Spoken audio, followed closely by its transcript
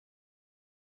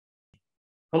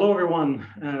Hello, everyone.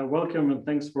 Welcome and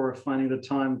thanks for finding the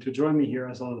time to join me here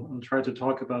as I'll try to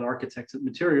talk about architected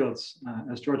materials.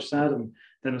 As George said, I'm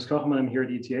Dennis Kochmann, I'm here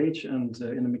at ETH, and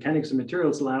in the Mechanics and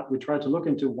Materials Lab, we try to look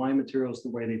into why materials the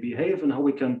way they behave and how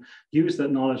we can use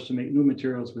that knowledge to make new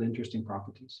materials with interesting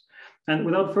properties. And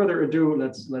without further ado,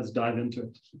 let's dive into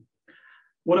it.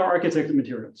 What are architected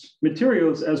materials?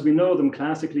 Materials, as we know them,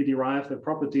 classically derive their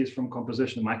properties from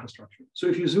composition and microstructure. So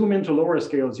if you zoom into lower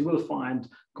scales, you will find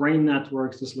grain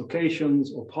networks,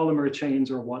 dislocations, or polymer chains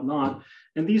or whatnot.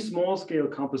 And these small scale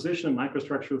composition and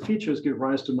microstructural features give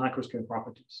rise to microscale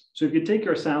properties. So if you take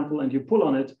your sample and you pull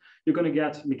on it, you're going to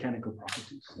get mechanical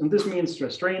properties. And this means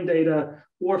stress strain data,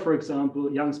 or for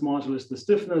example, Young's modulus, the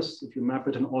stiffness. If you map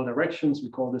it in all directions,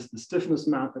 we call this the stiffness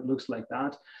map. It looks like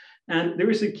that. And there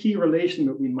is a key relation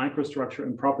between microstructure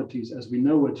and properties as we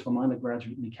know it from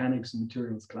undergraduate mechanics and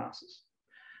materials classes.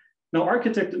 Now,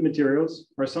 architected materials,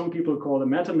 or some people call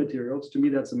them metamaterials, to me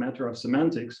that's a matter of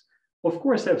semantics, of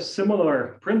course have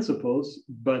similar principles,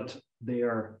 but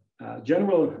their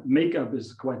general makeup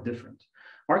is quite different.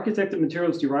 Architected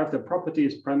materials derive their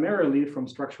properties primarily from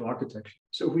structural architecture.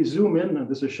 So if we zoom in, and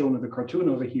this is shown in the cartoon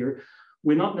over here,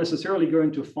 we're not necessarily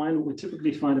going to find what we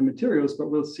typically find in materials,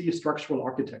 but we'll see structural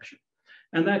architecture.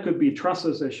 And that could be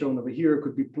trusses as shown over here,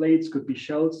 could be plates, could be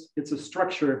shells. It's a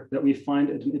structure that we find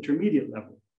at an intermediate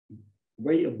level,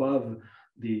 way above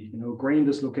the grain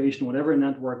dislocation, whatever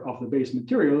network of the base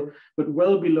material, but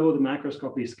well below the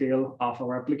macroscopy scale of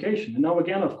our application. And now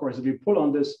again, of course, if you pull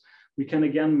on this, we can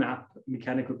again map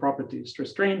mechanical properties, stress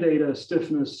strain data,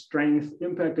 stiffness, strength,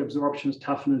 impact absorptions,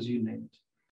 toughness, you name it.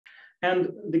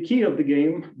 And the key of the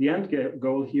game, the end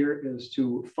goal here is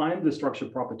to find the structure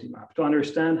property map, to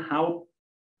understand how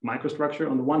microstructure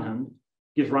on the one hand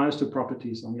gives rise to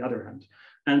properties on the other hand.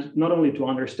 And not only to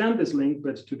understand this link,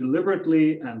 but to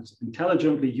deliberately and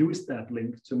intelligently use that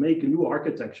link to make new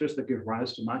architectures that give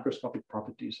rise to microscopic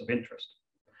properties of interest.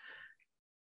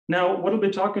 Now, what we'll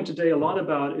be talking today a lot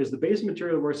about is the base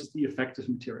material versus the effective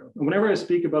material. And whenever I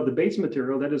speak about the base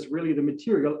material, that is really the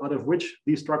material out of which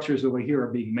these structures over here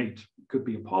are being made. It could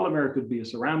be a polymer, it could be a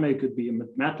ceramic, it could be a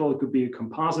metal, it could be a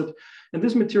composite. And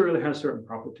this material has certain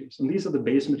properties, and these are the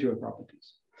base material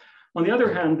properties. On the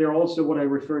other hand, there are also what I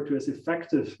refer to as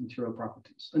effective material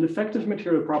properties. And effective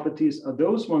material properties are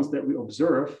those ones that we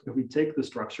observe if we take the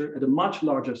structure at a much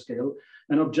larger scale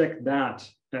and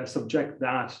subject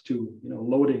that to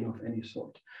loading of any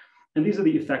sort. And these are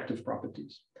the effective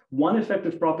properties. One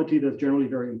effective property that's generally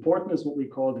very important is what we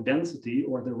call the density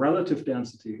or the relative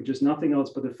density, which is nothing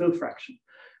else but the fill fraction.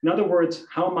 In other words,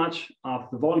 how much of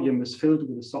the volume is filled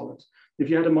with a solid. If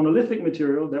you had a monolithic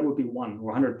material, that would be 1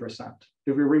 or 100%.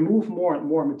 If we remove more and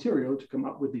more material to come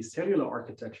up with these cellular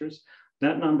architectures,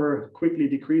 that number quickly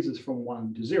decreases from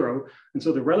 1 to 0. And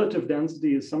so the relative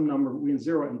density is some number between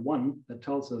 0 and 1 that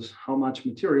tells us how much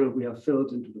material we have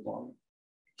filled into the volume.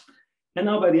 And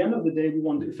now by the end of the day, we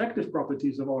want the effective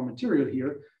properties of our material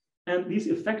here. And these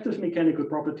effective mechanical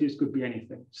properties could be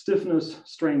anything: stiffness,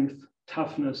 strength,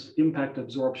 toughness, impact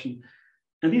absorption.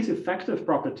 And these effective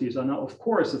properties are now, of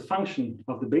course, a function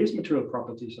of the base material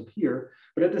properties up here,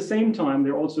 but at the same time,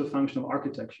 they're also a function of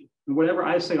architecture. And whenever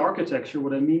I say architecture,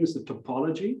 what I mean is the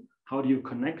topology. How do you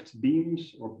connect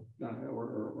beams or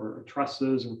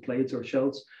trusses or plates or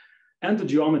shells? And the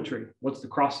geometry. What's the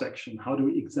cross-section? How do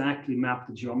we exactly map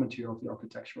the geometry of the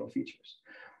architectural features?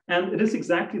 And it is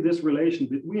exactly this relation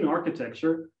between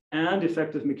architecture and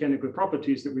effective mechanical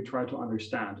properties that we try to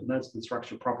understand. And that's the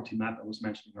structure property map I was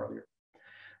mentioning earlier.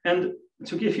 And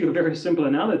to give you a very simple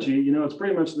analogy, it's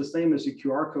pretty much the same as the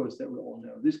QR codes that we all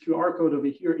know. This QR code over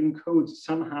here encodes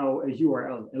somehow a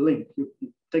URL, a link. You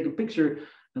take a picture,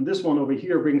 and this one over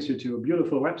here brings you to a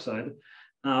beautiful website.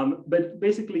 But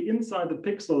basically inside the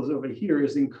pixels over here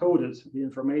is encoded the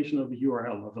information of the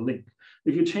URL of a link.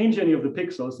 If you change any of the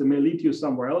pixels, they may lead you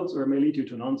somewhere else or it may lead you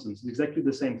to nonsense. It's exactly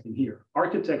the same thing here.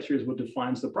 Architecture is what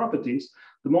defines the properties.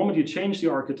 The moment you change the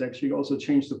architecture, you also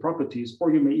change the properties,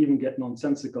 or you may even get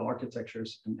nonsensical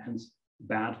architectures and hence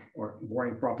bad or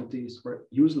boring properties or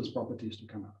useless properties to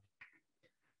come out.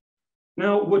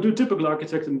 Now, what do typical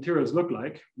architected materials look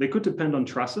like? They could depend on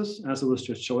trusses, as I was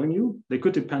just showing you. They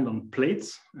could depend on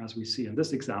plates, as we see in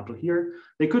this example here.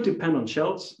 They could depend on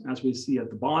shells, as we see at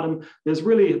the bottom. There's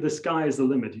really, the sky is the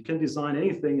limit. You can design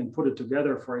anything and put it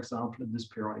together, for example, in this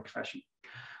periodic fashion.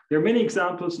 There are many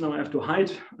examples. Now I have to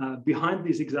hide behind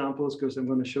these examples because I'm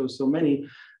going to show so many.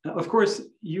 Of course,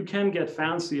 you can get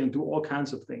fancy and do all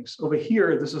kinds of things. Over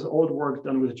here, this is old work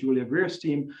done with Julia Greer's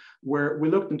team, where we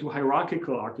looked into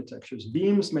hierarchical architectures,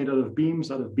 beams made out of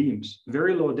beams.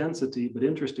 Very low density, but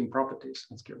interesting properties.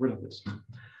 Let's get rid of this.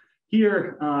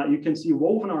 Here, you can see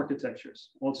woven architectures,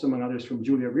 also among others from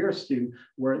Julia Weir's team,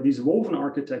 where these woven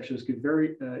architectures give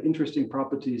very interesting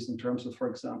properties in terms of, for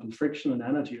example, friction and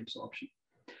energy absorption.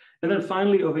 And then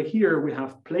finally, over here, we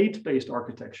have plate-based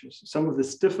architectures, some of the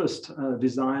stiffest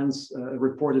designs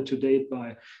reported to date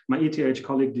by my ETH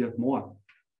colleague, Dirk Mohr.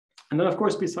 And then, of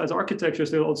course, besides architectures,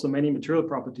 there are also many material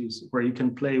properties where you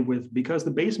can play with because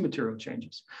the base material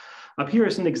changes. Up here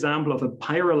is an example of a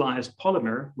pyrolyzed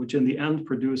polymer, which in the end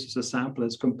produces a sample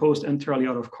that's composed entirely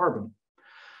out of carbon.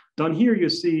 Down here, you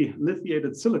see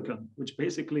lithiated silicon, which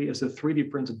basically is a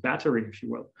 3D printed battery, if you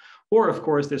will. Or, of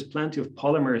course, there's plenty of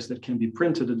polymers that can be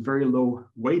printed at very low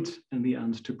weight in the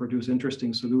end to produce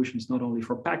interesting solutions, not only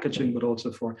for packaging, but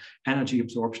also for energy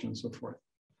absorption and so forth.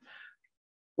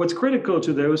 What's critical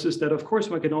to those is that, of course,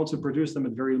 one can also produce them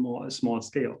at very small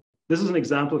scale. This is an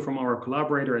example from our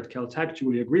collaborator at Caltech,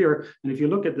 Julia Greer. And if you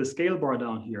look at the scale bar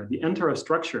down here, the entire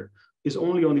structure is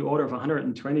only on the order of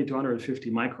 120 to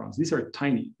 150 microns. These are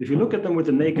tiny. If you look at them with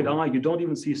the naked eye, you don't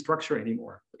even see structure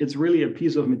anymore. It's really a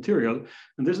piece of material.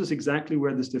 And this is exactly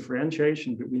where this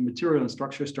differentiation between material and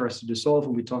structure starts to dissolve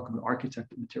when we talk about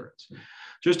architected materials.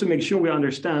 Just to make sure we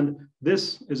understand,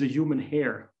 this is a human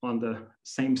hair on the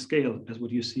same scale as what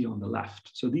you see on the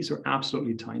left. So these are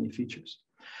absolutely tiny features.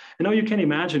 And now you can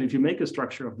imagine if you make a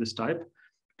structure of this type,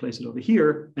 place it over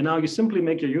here, and now you simply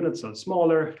make your unit cell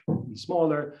smaller and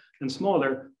smaller and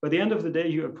smaller. By the end of the day,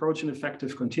 you approach an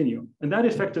effective continuum. And that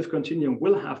effective continuum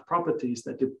will have properties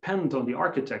that depend on the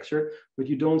architecture, but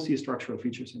you don't see structural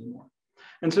features anymore.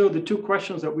 And so the two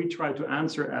questions that we try to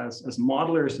answer as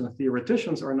modelers and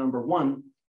theoreticians are, number one,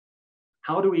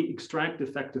 how do we extract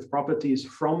effective properties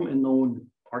from a known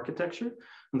architecture?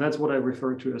 And that's what I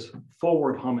refer to as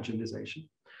forward homogenization.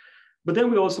 But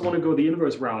then we also want to go the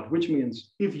inverse route, which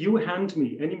means if you hand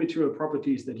me any material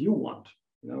properties that you want,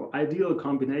 ideal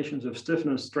combinations of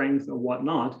stiffness, strength, or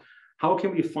whatnot, how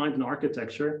can we find an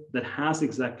architecture that has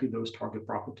exactly those target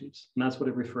properties? And that's what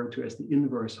I refer to as the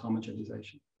inverse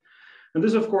homogenization. And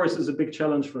this, of course, is a big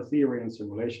challenge for theory and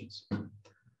simulations.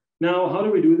 Now, how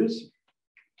do we do this?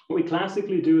 What we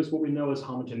classically do is what we know as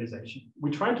homogenization.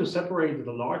 We try to separate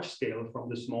the large scale from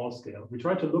the small scale. We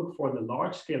try to look for the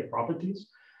large scale properties.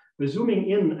 We're zooming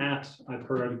in at a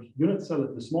periodic unit cell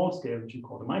at the small scale, which you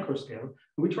call the microscale,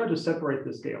 and we try to separate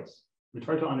the scales. We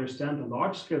try to understand the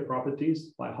large scale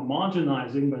properties by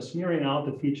homogenizing, by smearing out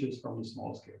the features from the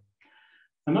small scale.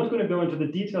 I'm not going to go into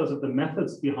the details of the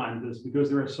methods behind this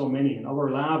because there are so many. And our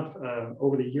lab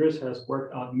over the years has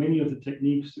worked out many of the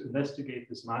techniques to investigate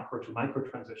this macro to micro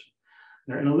transition.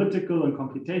 There are analytical and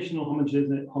computational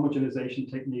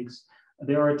homogenization techniques.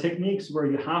 There are techniques where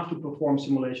you have to perform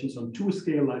simulations on 2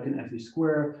 scale, like an FE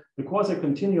square. The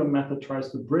quasi-continuum method tries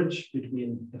to bridge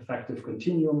between effective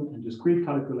continuum and discrete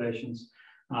calculations.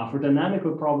 For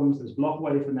dynamical problems, there's block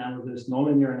wave analysis,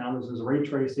 nonlinear analysis, ray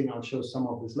tracing. I'll show some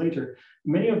of this later.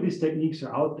 Many of these techniques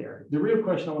are out there. The real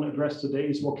question I want to address today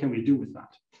is what can we do with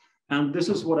that? And this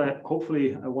is what I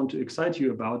want to excite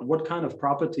you about. What kind of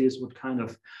properties, what kind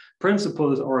of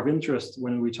principles are of interest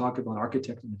when we talk about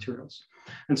architected materials?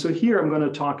 And so here I'm going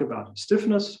to talk about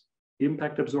stiffness,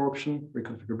 impact absorption,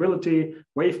 reconfigurability,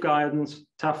 wave guidance,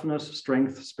 toughness,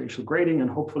 strength, spatial grading, and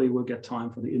hopefully we'll get time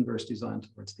for the inverse design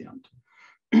towards the end.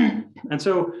 And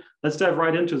so let's dive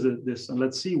right into this and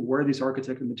let's see where these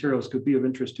architected materials could be of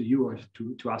interest to you or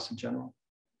to us in general.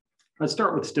 Let's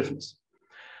start with stiffness.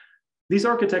 These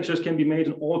architectures can be made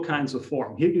in all kinds of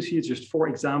form. Here you see just 4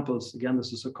 examples. Again,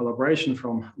 this is a collaboration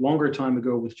from a longer time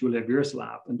ago with Julia Weir's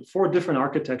lab. And 4 different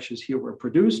architectures here were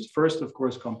produced. First, of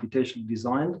course, computationally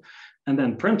designed and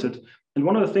then printed. And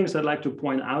one of the things I'd like to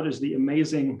point out is the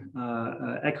amazing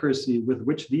accuracy with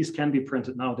which these can be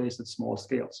printed nowadays at small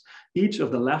scales. Each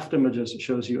of the left images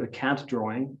shows you a CAD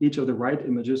drawing. Each of the right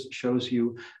images shows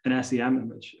you an SEM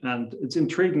image. And it's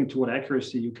intriguing to what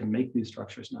accuracy you can make these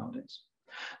structures nowadays.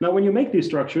 Now, when you make these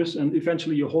structures and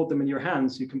eventually you hold them in your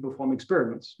hands, you can perform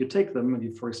experiments. You take them and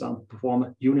you, for example,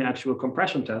 perform uniaxial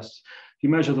compression tests. You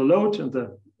measure the load and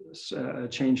the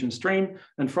change in strain.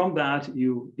 And from that,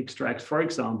 you extract, for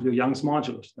example, your Young's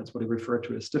modulus. That's what I refer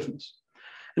to as stiffness.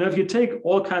 And if you take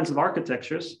all kinds of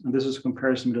architectures, and this is a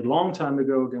comparison we did a long time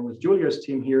ago, again, with Julia's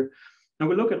team here, and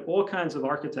we look at all kinds of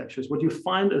architectures, what you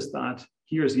find is that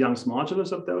here's Young's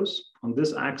modulus of those. On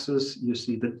this axis, you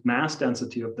see the mass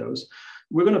density of those.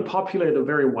 We're going to populate a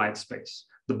very wide space.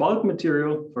 The bulk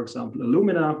material, for example,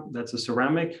 alumina, that's a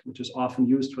ceramic, which is often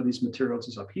used for these materials,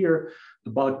 is up here.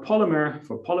 The bulk polymer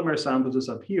for polymer samples is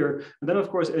up here. And then, of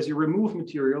course, as you remove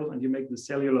material and you make the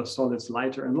cellular solids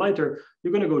lighter and lighter,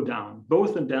 you're going to go down,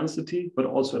 both in density, but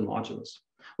also in modulus.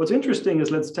 What's interesting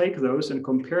is let's take those and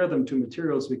compare them to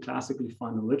materials we classically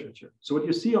find in literature. So what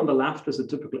you see on the left is a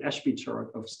typical Ashby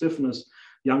chart of stiffness,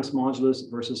 Young's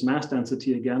modulus versus mass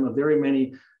density, again, of very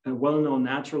many well-known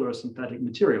natural or synthetic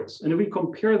materials. And if we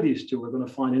compare these two, we're going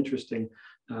to find interesting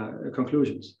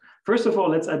conclusions. First of all,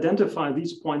 let's identify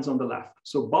these points on the left.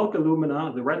 So bulk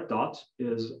alumina, the red dot,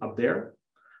 is up there.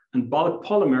 And bulk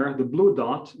polymer, the blue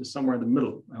dot, is somewhere in the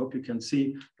middle. I hope you can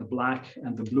see the black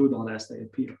and the blue dot as they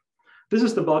appear. This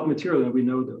is the bulk material, and we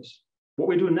know those. What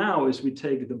we do now is we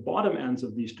take the bottom ends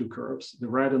of these two curves, the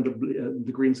red and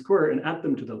the green square, and add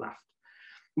them to the left.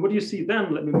 And what you see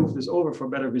then, let me move this over for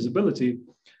better visibility,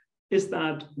 is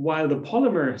that while the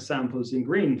polymer samples in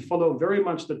green follow very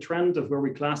much the trend of where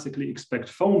we classically expect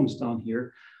foams down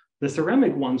here, the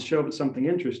ceramic ones show something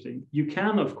interesting. You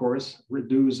can, of course,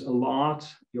 reduce a lot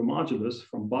your modulus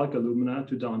from bulk alumina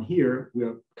to down here. We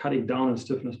are cutting down on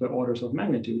stiffness by orders of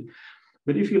magnitude.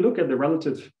 But if you look at the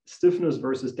relative stiffness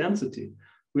versus density,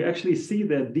 we actually see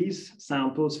that these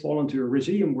samples fall into a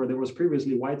regime where there was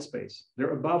previously white space.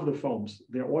 They're above the foams.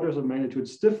 They're orders of magnitude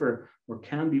stiffer, or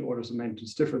can be orders of magnitude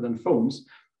stiffer than foams,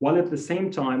 while at the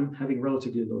same time having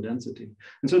relatively low density.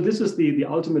 And so this is the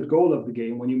ultimate goal of the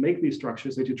game when you make these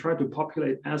structures, that you try to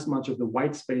populate as much of the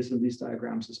white space in these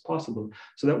diagrams as possible,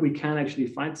 so that we can actually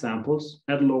find samples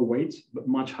at low weight, but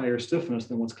much higher stiffness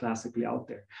than what's classically out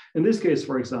there. In this case,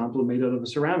 for example, made out of a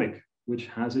ceramic, which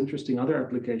has interesting other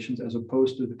applications as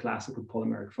opposed to the classical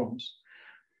polymeric foams.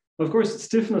 Of course,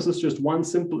 stiffness is just one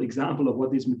simple example of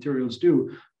what these materials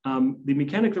do. The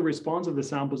mechanical response of the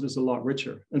samples is a lot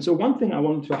richer. And so one thing I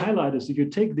wanted to highlight is if you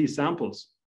take these samples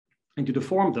and you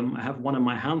deform them, I have one in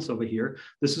my hands over here.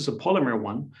 This is a polymer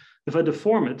one. If I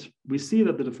deform it, we see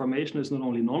that the deformation is not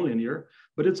only nonlinear,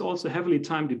 but it's also heavily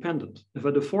time dependent. If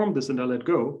I deform this and I let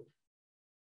go,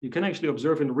 you can actually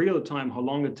observe in real time how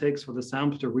long it takes for the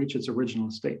sample to reach its original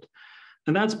state.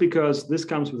 And that's because this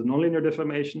comes with a nonlinear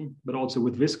deformation, but also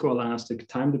with viscoelastic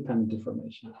time-dependent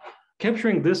deformation.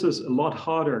 Capturing this is a lot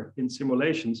harder in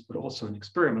simulations, but also in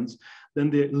experiments,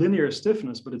 than the linear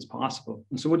stiffness, but it's possible.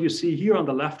 And so what you see here on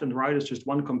the left and right is just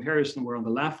one comparison, where on the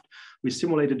left, we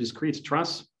simulate a discrete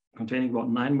truss containing about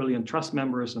 9 million truss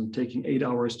members and taking 8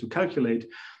 hours to calculate.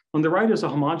 On the right is a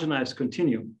homogenized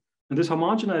continuum. And this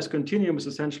homogenized continuum is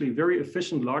essentially very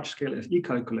efficient large-scale FE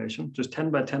calculation, just 10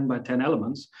 by 10 by 10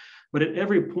 elements. But at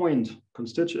every point,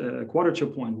 quadrature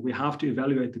point, we have to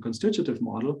evaluate the constitutive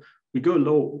model. We go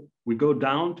low, we go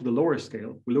down to the lower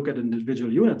scale. We look at an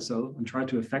individual unit cell and try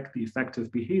to affect the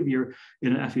effective behavior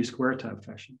in an FE square type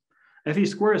fashion. FE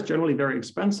square is generally very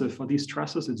expensive. For these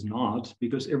trusses, it's not,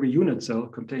 because every unit cell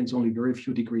contains only very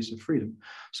few degrees of freedom.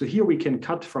 So here we can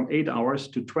cut from 8 hours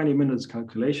to 20 minutes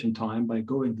calculation time by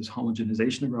going this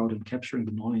homogenization route and capturing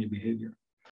the nonlinear behavior.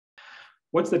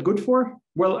 What's that good for?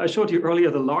 Well, I showed you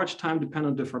earlier the large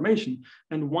time-dependent deformation,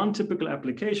 and one typical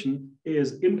application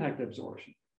is impact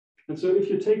absorption. And so if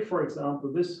you take, for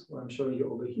example, this, what I'm showing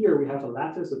you over here, we have a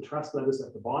lattice, a truss lattice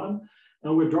at the bottom,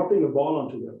 and we're dropping a ball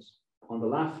onto those. On the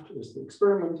left is the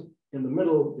experiment, in the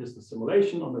middle is the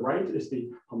simulation, on the right is the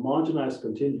homogenized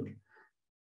continuum.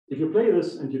 If you play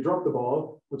this and you drop the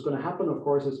ball, what's going to happen, of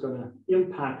course, is going to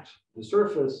impact the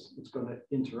surface, it's going to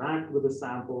interact with the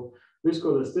sample,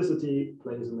 viscoelasticity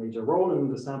plays a major role,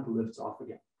 and the sample lifts off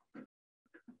again.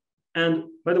 And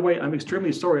by the way, I'm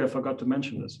extremely sorry I forgot to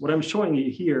mention this. What I'm showing you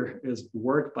here is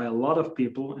work by a lot of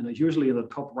people, and usually in the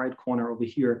top right corner over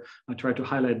here, I try to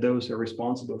highlight those who are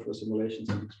responsible for simulations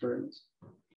and experiments.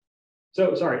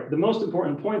 So, sorry, the most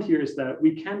important point here is that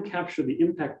we can capture the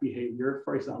impact behavior,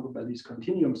 for example, by these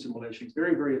continuum simulations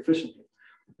very, very efficiently.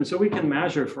 And so we can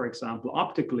measure, for example,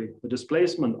 optically, the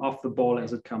displacement of the ball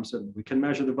as it comes in. We can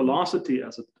measure the velocity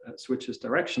as it switches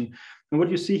direction. And what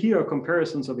you see here are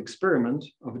comparisons of experiment,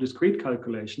 of a discrete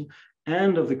calculation,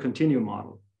 and of the continuum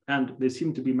model. And they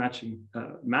seem to be matching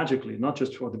magically, not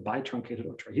just for the bitruncated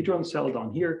octahedron cell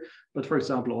down here, but for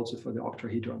example, also for the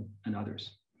octahedron and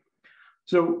others.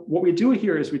 So what we do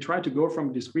here is we try to go from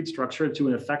a discrete structure to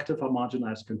an effective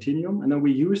homogenized continuum. And then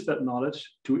we use that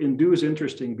knowledge to induce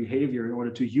interesting behavior in order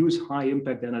to use high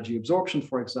impact energy absorption,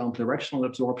 for example, directional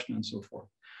absorption and so forth.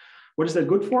 What is that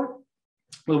good for?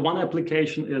 Well, one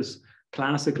application is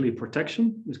classically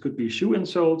protection. This could be shoe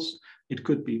insoles. It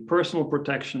could be personal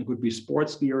protection. It could be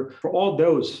sports gear. For all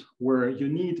those where you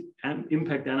need an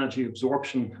impact energy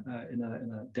absorption in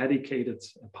a dedicated,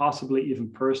 possibly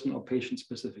even person or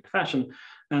patient-specific fashion.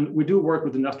 And we do work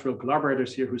with industrial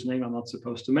collaborators here whose name I'm not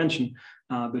supposed to mention,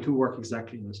 but who work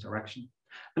exactly in this direction.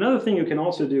 Another thing you can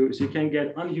also do is you can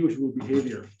get unusual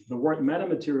behavior. The word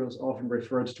metamaterial is often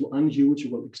referred to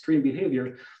unusual extreme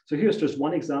behavior. So here's just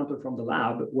one example from the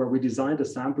lab where we designed a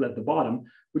sample at the bottom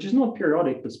which is not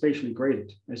periodic, but spatially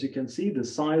graded. As you can see, the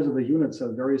size of a unit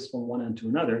cell varies from one end to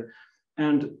another.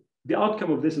 And the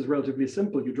outcome of this is relatively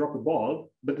simple. You drop a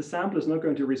ball, but the sample is not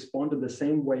going to respond in the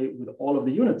same way with all of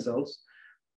the unit cells.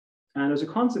 And as a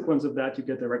consequence of that, you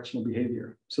get directional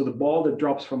behavior. So the ball that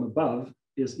drops from above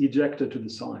is ejected to the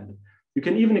side. You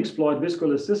can even exploit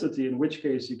viscoelasticity, in which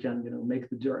case you can make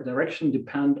the direction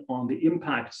depend on the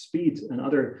impact, speed, and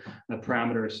other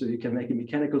parameters. So you can make a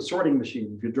mechanical sorting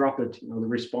machine. If you drop it, the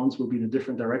response will be in a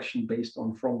different direction based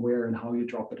on from where and how you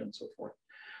drop it and so forth.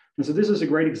 And so this is a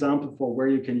great example for where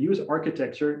you can use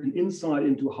architecture and insight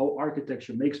into how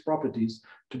architecture makes properties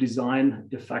to design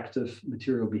effective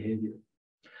material behavior.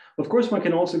 Of course, one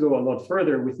can also go a lot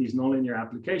further with these nonlinear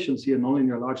applications. Here,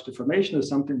 nonlinear large deformation is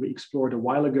something we explored a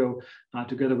while ago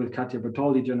together with Katja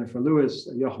Bertoldi, Jennifer Lewis,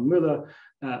 Jochen Müller,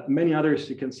 many others.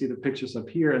 You can see the pictures up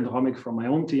here and Romik from my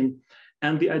own team.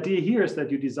 And the idea here is that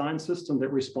you design systems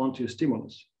that respond to a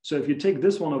stimulus. So if you take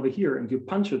this one over here and you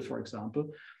punch it, for example,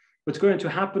 what's going to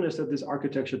happen is that this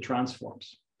architecture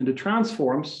transforms. And it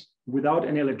transforms without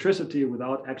any electricity,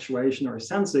 without actuation or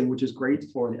sensing, which is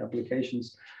great for the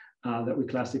applications that we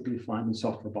classically find in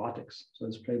soft robotics. So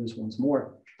let's play this once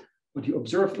more. What you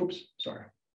observe, oops, sorry.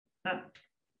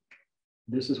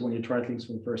 This is when you try things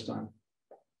for the first time.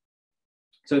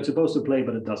 So it's supposed to play,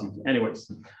 but it doesn't.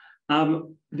 Anyways,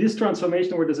 this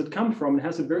transformation, where does it come from? It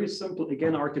has a very simple,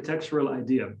 again, architectural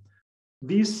idea.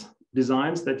 These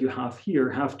designs that you have here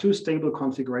have two stable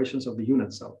configurations of the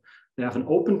unit cell. They have an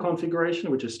open configuration,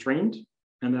 which is strained,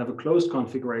 and they have a closed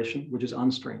configuration, which is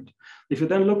unstrained. If you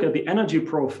then look at the energy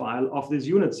profile of this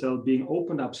unit cell being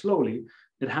opened up slowly,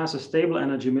 it has a stable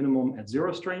energy minimum at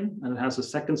 0 strain, and it has a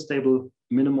second stable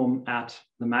minimum at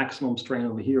the maximum strain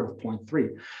over here of 0.3.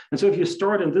 And so if you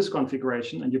start in this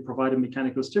configuration and you provide a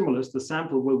mechanical stimulus, the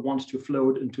sample will want to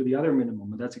float into the other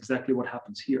minimum, and that's exactly what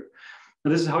happens here.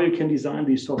 And this is how you can design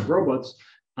these soft robots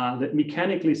that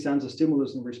mechanically sense a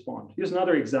stimulus and respond. Here's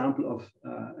another example of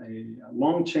a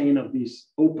long chain of these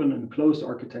open and closed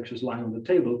architectures lying on the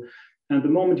table. And the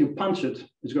moment you punch it,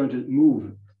 it's going to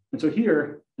move. And so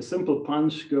here, a simple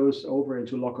punch goes over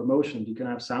into locomotion. You can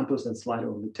have samples that slide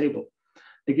over the table.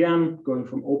 Again, going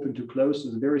from open to closed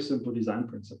is a very simple design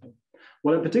principle.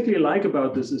 What I particularly like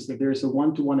about this is that there is a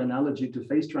one-to-one analogy to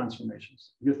phase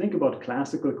transformations. If you think about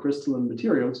classical crystalline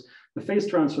materials, the phase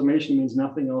transformation means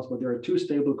nothing else but there are two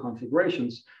stable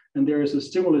configurations, and there is a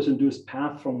stimulus-induced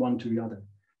path from one to the other.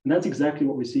 And that's exactly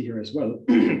what we see here as well,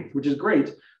 which is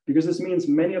great, because this means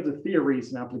many of the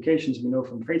theories and applications we know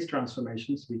from phase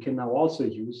transformations, we can now also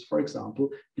use, for example,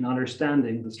 in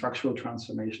understanding the structural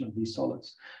transformation of these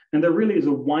solids. And there really is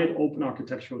a wide open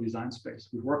architectural design space.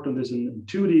 We've worked on this in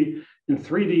 2D, in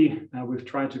 3D. We've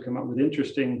tried to come up with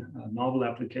interesting novel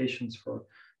applications for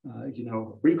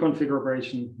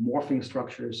reconfiguration, morphing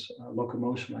structures,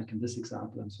 locomotion, like in this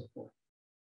example, and so forth.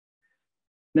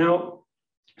 Now,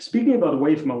 speaking about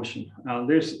wave motion,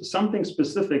 there's something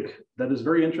specific that is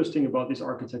very interesting about these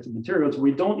architected materials.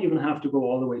 We don't even have to go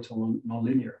all the way to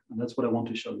nonlinear, and that's what I want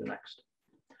to show you next.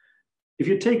 If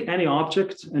you take any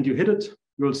object and you hit it,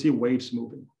 you'll see waves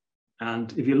moving.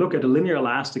 And if you look at a linear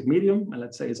elastic medium, and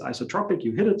let's say it's isotropic,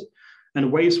 you hit it,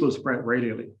 and waves will spread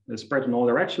radially. They spread in all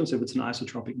directions if it's an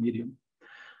isotropic medium.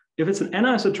 If it's an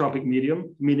anisotropic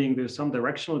medium, meaning there's some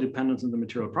directional dependence in the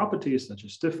material properties, such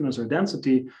as stiffness or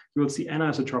density, you will see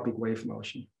anisotropic wave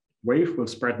motion. Wave will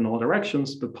spread in all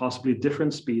directions, but possibly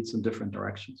different speeds in different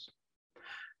directions.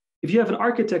 If you have an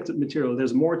architected material,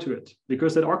 there's more to it,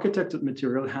 because that architected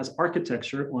material has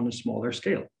architecture on a smaller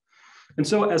scale. And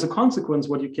so as a consequence,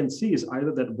 what you can see is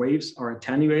either that waves are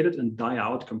attenuated and die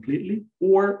out completely,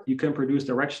 or you can produce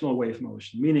directional wave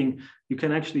motion, meaning you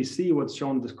can actually see what's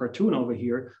shown in this cartoon over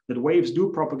here, that waves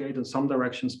do propagate in some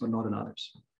directions, but not in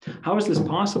others. How is this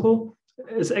possible?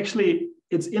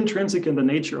 It's intrinsic in the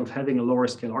nature of having a lower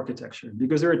scale architecture,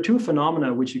 because there are two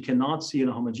phenomena which you cannot see in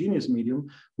a homogeneous medium,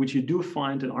 which you do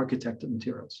find in architected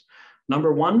materials.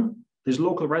 Number one, there's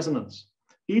local resonance.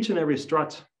 Each and every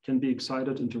strut can be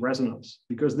excited into resonance,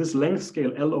 because this length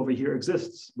scale L over here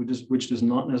exists, which does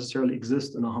not necessarily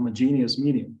exist in a homogeneous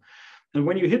medium. And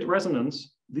when you hit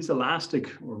resonance, these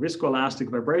elastic or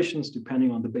viscoelastic vibrations,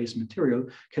 depending on the base material,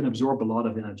 can absorb a lot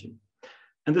of energy.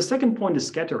 And the second point is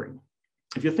scattering.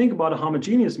 If you think about a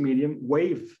homogeneous medium,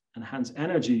 wave and hence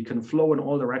energy can flow in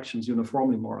all directions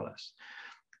uniformly, more or less.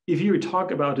 If you talk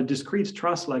about a discrete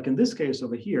truss, like in this case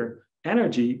over here,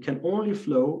 energy can only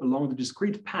flow along the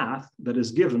discrete path that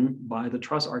is given by the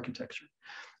truss architecture.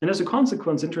 And as a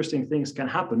consequence, interesting things can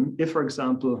happen if, for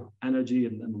example, energy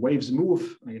and waves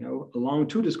move along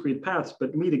two discrete paths,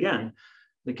 but meet again.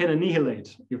 They can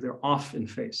annihilate if they're off in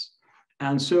phase.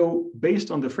 And so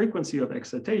based on the frequency of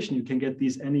excitation, you can get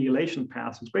these annihilation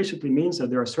paths, which basically means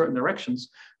that there are certain directions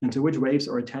into which waves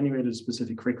are attenuated at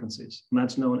specific frequencies. And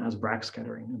that's known as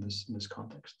backscattering in this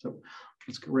context. So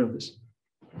let's get rid of this.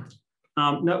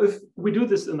 Now, if we do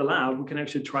this in the lab, we can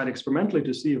actually try it experimentally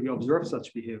to see if we observe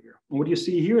such behavior. And what you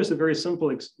see here is a very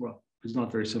simple, well, it's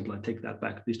not very simple. I take that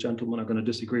back. These gentlemen are going to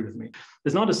disagree with me.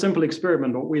 It's not a simple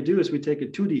experiment. What we do is we take a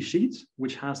 2D sheet,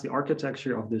 which has the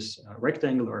architecture of this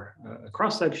rectangular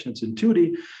cross section. It's in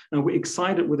 2D, and we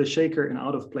excite it with a shaker in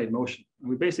out-of-plane motion. And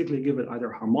we basically give it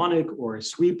either harmonic or a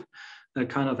sweep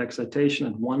kind of excitation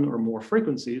at one or more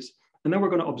frequencies. And then we're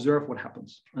going to observe what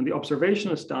happens. And the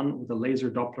observation is done with a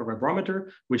laser Doppler vibrometer,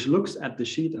 which looks at the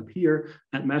sheet up here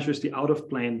and measures the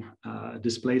out-of-plane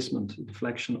displacement,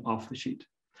 deflection of the sheet.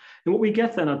 And what we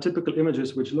get then are typical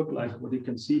images which look like what you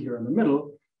can see here in the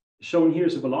middle. Shown here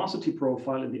is a velocity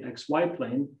profile in the XY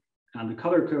plane, and the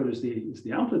color code is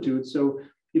the amplitude. So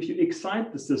if you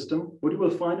excite the system, what you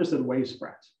will find is that waves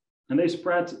spread. And they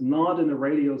spread not in a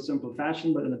radial simple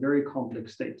fashion, but in a very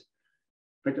complex state.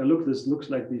 In fact, this looks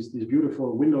like these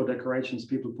beautiful window decorations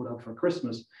people put up for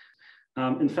Christmas.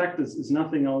 In fact, it's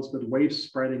nothing else but waves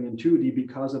spreading in 2D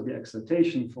because of the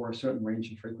excitation for a certain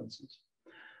range of frequencies.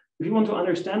 If you want to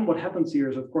understand what happens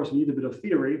here is, of course, we need a bit of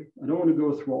theory. I don't want to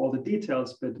go through all the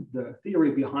details, but the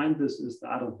theory behind this is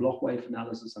that of Bloch wave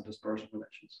analysis and dispersion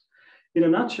relations. In a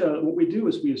nutshell, what we do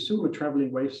is we assume a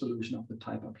traveling wave solution of the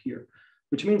type up here,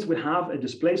 which means we have a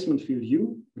displacement field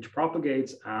U, which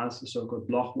propagates as a so-called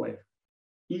Bloch wave.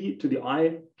 E to the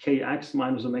I kx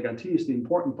minus omega t is the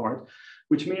important part,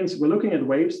 which means we're looking at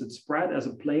waves that spread as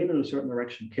a plane in a certain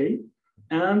direction k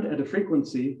and at a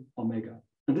frequency omega.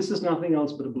 And this is nothing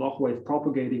else but a Bloch wave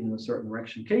propagating in a certain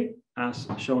direction k, as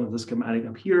shown in the schematic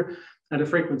up here, at a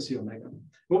frequency omega.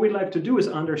 What we'd like to do is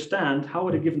understand how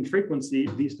at a given frequency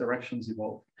these directions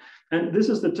evolve. And this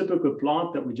is the typical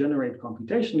plot that we generate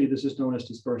computationally. This is known as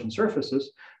dispersion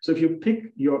surfaces. So if you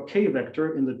pick your k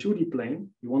vector in the 2D plane,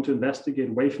 you want to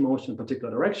investigate wave motion in a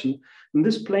particular direction, then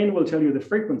this plane will tell you the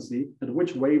frequency at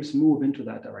which waves move into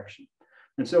that direction.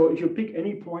 And so if you pick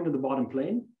any point in the bottom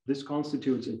plane, this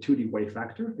constitutes a 2D wave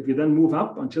vector. If you then move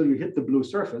up until you hit the blue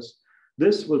surface,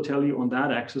 this will tell you on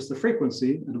that axis the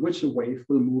frequency at which the wave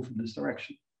will move in this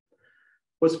direction.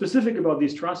 What's specific about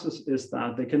these trusses is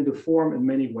that they can deform in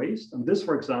many ways. And this,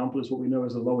 for example, is what we know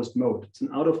as the lowest mode. It's an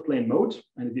out-of-plane mode.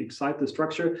 And if you excite the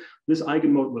structure, this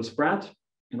eigenmode will spread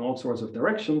in all sorts of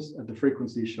directions at the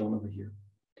frequency shown over here.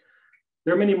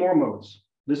 There are many more modes.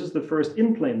 This is the first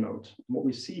in-plane mode. What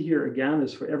we see here again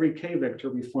is for every k vector,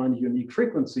 we find a unique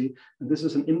frequency. And this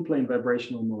is an in-plane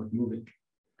vibrational mode moving.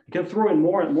 You can throw in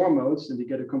more and more modes and you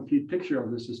get a complete picture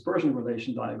of this dispersion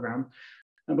relation diagram.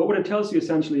 But what it tells you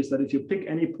essentially is that if you pick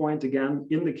any point again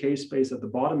in the k space at the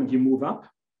bottom and you move up,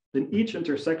 then each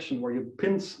intersection where you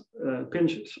pinch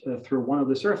through one of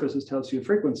the surfaces tells you a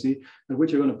frequency at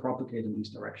which you're going to propagate in these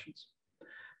directions.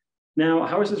 Now,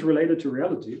 how is this related to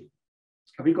reality?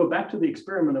 If we go back to the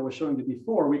experiment I was showing you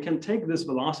before, we can take this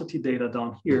velocity data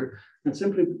down here and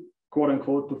simply, quote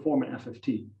unquote, perform an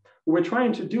FFT. What we're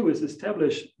trying to do is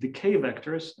establish the k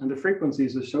vectors and the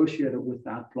frequencies associated with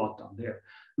that plot down there.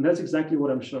 And that's exactly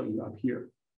what I'm showing you up here.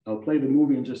 I'll play the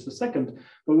movie in just a second,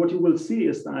 but what you will see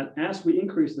is that as we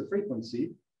increase the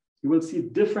frequency, you will see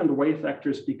different wave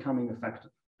vectors becoming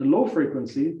effective. The low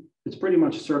frequency, it's pretty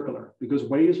much circular because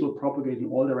waves will propagate in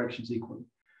all directions equally.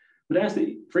 But as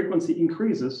the frequency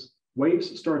increases,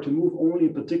 waves start to move only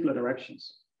in particular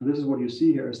directions. And this is what you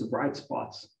see here as the bright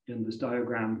spots in this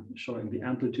diagram showing the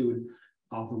amplitude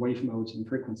of the wave modes in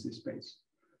frequency space.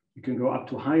 You can go up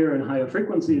to higher and higher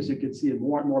frequencies. You can see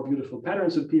more and more beautiful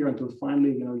patterns appear until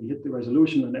finally, you hit the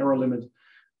resolution and error limit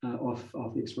of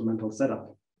the experimental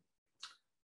setup.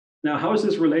 Now, how is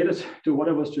this related to what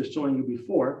I was just showing you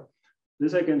before?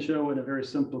 This I can show in a very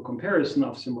simple comparison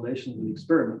of simulations and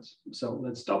experiments. So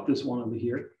let's stop this one over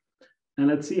here and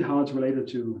let's see how it's related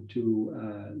to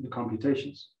the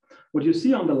computations. What you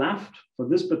see on the left for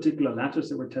this particular lattice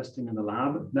that we're testing in the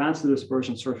lab, that's the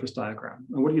dispersion surface diagram.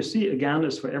 And what you see again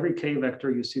is for every k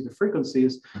vector, you see the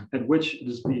frequencies at which it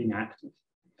is being active.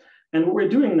 And what we're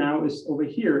doing now is over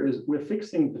here is we're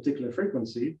fixing a particular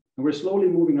frequency and we're slowly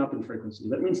moving up in frequency.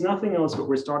 That means nothing else but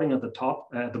we're starting at the top,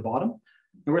 at the bottom,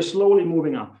 and we're slowly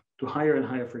moving up to higher and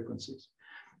higher frequencies.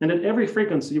 And at every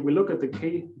frequency, we look at the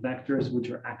k vectors which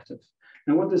are active.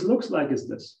 And what this looks like is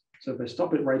this. So if I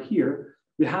stop it right here,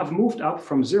 we have moved up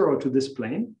from 0 to this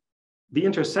plane. The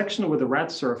intersection with the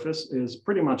red surface is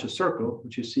pretty much a circle,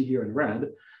 which you see here in red.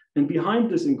 And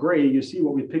behind this in gray, you see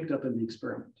what we picked up in the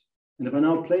experiment. And if I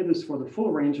now play this for the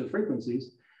full range of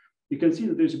frequencies, you can see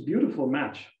that there's a beautiful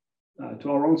match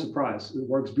to our own surprise, it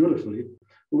works beautifully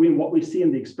between what we see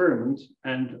in the experiment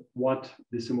and what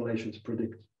the simulations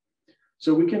predict.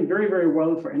 So we can very, very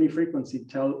well, for any frequency,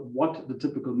 tell what the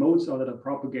typical modes are that are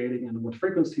propagating and what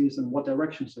frequencies and what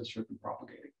directions they should be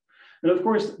propagating. And of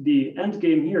course, the end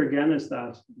game here again is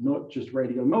that not just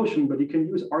radial motion, but you can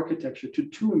use architecture to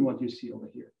tune what you see over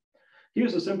here.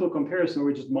 Here's a simple comparison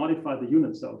where we just modify the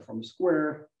unit cell from a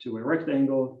square to a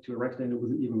rectangle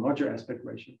with an even larger aspect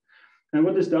ratio. And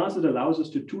what this does, it allows us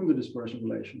to tune the dispersion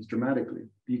relations dramatically.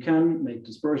 You can make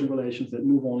dispersion relations that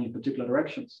move only in particular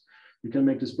directions. You can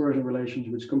make dispersion relations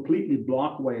which completely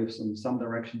block waves in some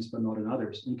directions, but not in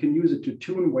others. And you can use it to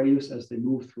tune waves as they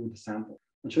move through the sample.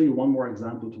 I'll show you one more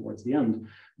example towards the end,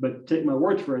 but take my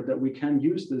word for it that we can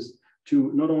use this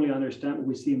to not only understand what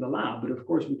we see in the lab, but of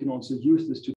course we can also use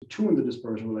this to tune the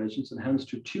dispersion relations and hence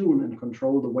to tune and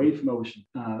control the wave motion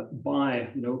by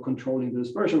controlling the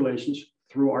dispersion relations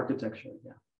through architecture.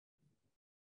 Yeah.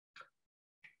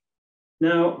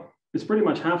 Now, it's pretty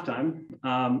much halftime,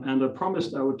 and I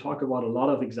promised I would talk about a lot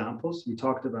of examples. We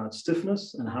talked about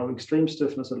stiffness and how extreme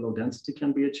stiffness at low density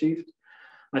can be achieved.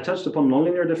 I touched upon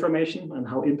nonlinear deformation and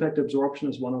how impact absorption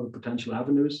is one of the potential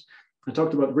avenues. I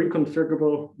talked about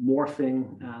reconfigurable,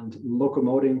 morphing, and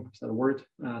locomoting, is that a word,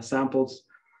 samples.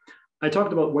 I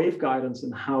talked about wave guidance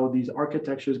and how these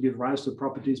architectures give rise to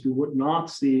properties we would not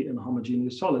see in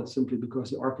homogeneous solids simply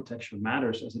because the architecture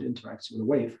matters as it interacts with the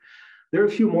wave. There are a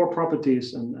few more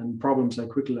properties and problems I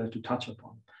quickly like to touch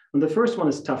upon. And the first one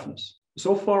is toughness.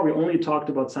 So far, we only talked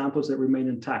about samples that remain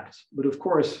intact, but of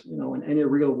course, in any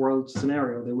real world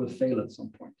scenario, they will fail at some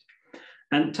point.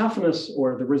 And toughness,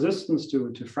 or the resistance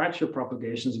to fracture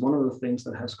propagation, is one of the things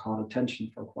that has caught attention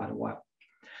for quite a while.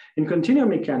 In continuum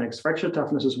mechanics, fracture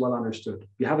toughness is well understood.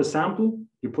 You have a sample,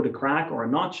 you put a crack or a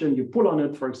notch in, you pull on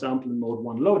it, for example, in mode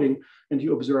 1 loading, and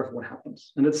you observe what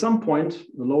happens. And at some point,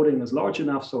 the loading is large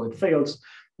enough so it fails.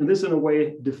 And this, in a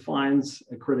way, defines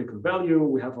a critical value.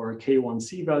 We have our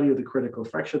K1C value, the critical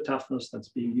fracture toughness that's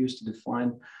being used to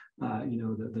define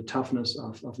the toughness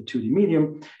of a 2D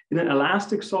medium. In an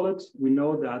elastic solid, we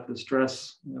know that the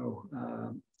stress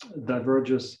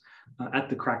diverges at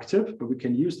the crack tip, but we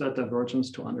can use that divergence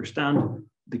to understand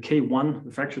the K1,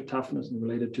 the fracture toughness, and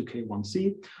related to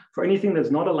K1C. For anything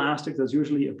that's not elastic, there's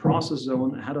usually a process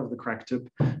zone ahead of the crack tip,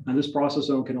 and this process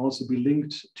zone can also be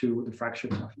linked to the fracture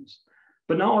toughness.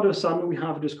 But now all of a sudden we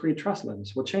have discrete truss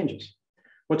lengths. What changes?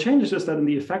 What changes is that in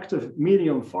the effective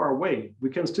medium far away, we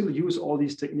can still use all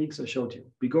these techniques I showed you.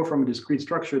 We go from a discrete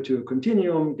structure to a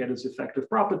continuum, get its effective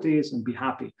properties, and be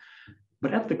happy.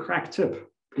 But at the crack tip,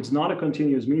 it's not a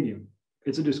continuous medium,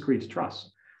 it's a discrete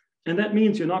truss. And that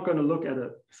means you're not going to look at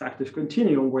an effective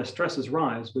continuum where stresses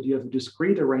rise, but you have a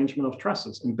discrete arrangement of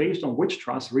trusses. And based on which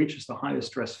truss reaches the highest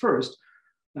stress first,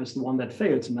 that's the one that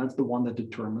fails, and that's the one that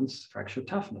determines fracture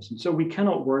toughness. And so we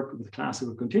cannot work with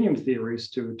classical continuum theories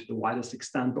to the widest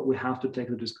extent, but we have to take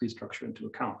the discrete structure into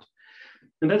account.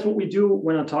 And that's what we do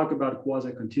when I talk about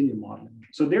quasi-continuum modeling.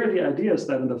 So there, the idea is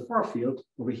that in the far field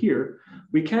over here,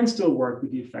 we can still work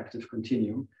with the effective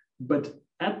continuum, but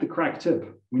at the crack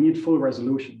tip, we need full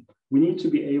resolution. We need to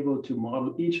be able to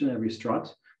model each and every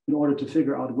strut in order to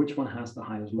figure out which one has the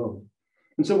highest load.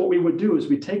 And so what we would do is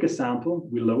we take a sample,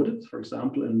 we load it, for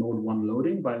example, in mode 1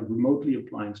 loading by remotely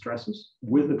applying stresses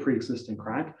with the pre-existing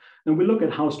crack, and we look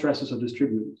at how stresses are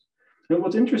distributed. And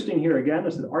what's interesting here again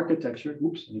is that architecture,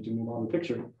 oops, I need to move on the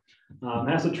picture,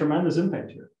 has a tremendous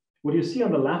impact here. What you see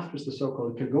on the left is the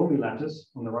so-called Kagome lattice,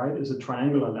 on the right is a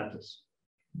triangular lattice.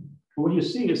 And what you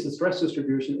see is the stress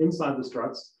distribution inside the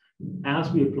struts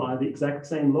as we apply the exact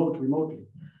same load remotely.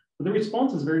 But the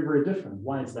response is very, very different.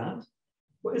 Why is that?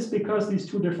 Well, it's because these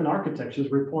two different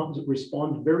architectures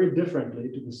respond very differently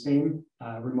to the same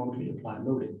remotely applied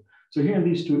loading. So here in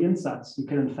these two insets, you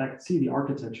can in fact see the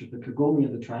architecture, the Kagome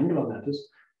and the triangular lattice.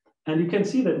 And you can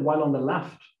see that while on the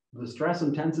left, the stress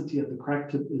intensity at the crack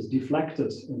tip is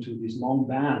deflected into these long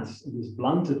bands, it is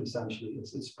blunted essentially,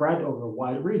 it's spread over a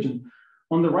wide region.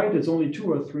 On the right, it's only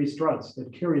 2 or 3 struts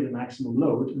that carry the maximum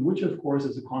load, and which of course,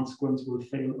 as a consequence, will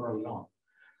fail early on.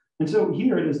 And so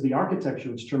here it is the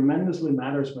architecture which tremendously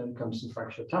matters when it comes to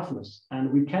fracture toughness.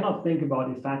 And we cannot think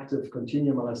about effective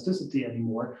continuum elasticity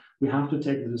anymore. We have to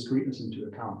take the discreteness into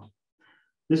account.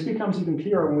 This becomes even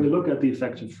clearer when we look at the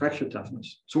effective fracture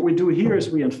toughness. So what we do here is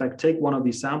we in fact take one of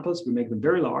these samples, we make them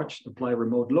very large, apply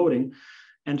remote loading,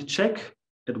 and check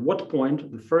at what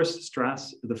point the first strut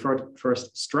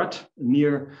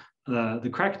near the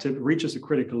crack tip reaches a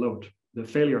critical load, the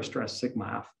failure stress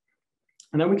sigma f.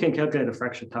 And then we can calculate a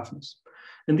fracture toughness.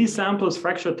 In these samples,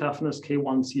 fracture toughness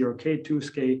K1C or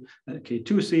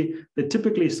K2C, they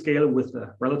typically scale with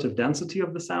the relative density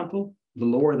of the sample. the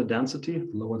lower the density,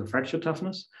 the lower the fracture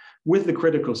toughness, with the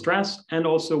critical stress and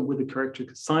also with the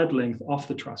characteristic side length of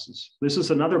the trusses. This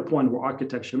is another point where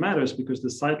architecture matters because the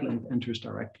side length enters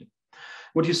directly.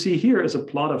 What you see here is a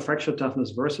plot of fracture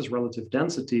toughness versus relative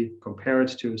density compared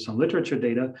to some literature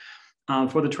data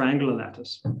for the triangular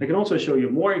lattice. I can also show you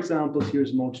more examples.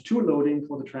 Here's mode 2 loading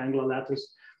for the triangular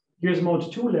lattice. Here's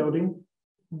mode 2 loading.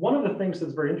 One of the things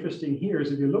that's very interesting here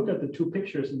is if you look at the two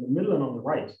pictures in the middle and on the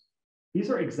right, these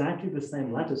are exactly the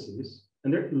same lattices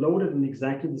and they're loaded in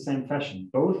exactly the same fashion.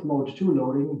 Both mode 2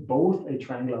 loading, both a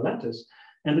triangular lattice,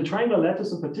 and the triangular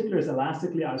lattice in particular is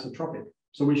elastically isotropic.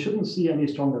 So we shouldn't see any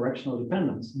strong directional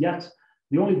dependence. Yet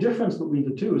the only difference between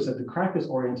the two is that the crack is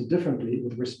oriented differently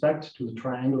with respect to the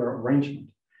triangular arrangement.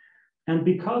 And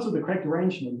because of the crack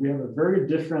arrangement, we have a very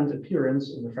different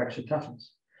appearance in the fracture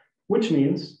toughness, which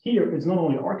means here it's not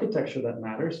only architecture that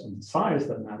matters and size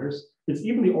that matters, it's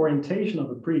even the orientation of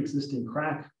a pre-existing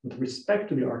crack with respect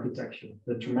to the architecture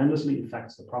that tremendously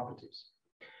affects the properties.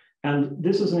 And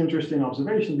this is an interesting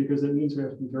observation because it means we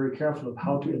have to be very careful of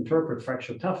how to interpret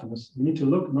fracture toughness. We need to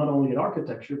look not only at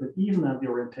architecture, but even at the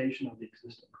orientation of the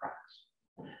existing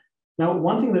cracks. Now,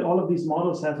 one thing that all of these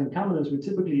models have in common is we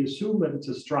typically assume that it's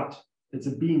a strut. It's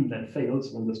a beam that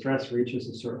fails when the stress reaches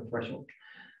a certain threshold.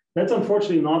 That's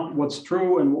unfortunately not what's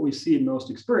true and what we see in most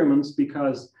experiments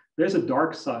because there's a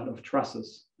dark side of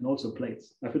trusses and also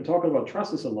plates. I've been talking about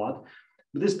trusses a lot,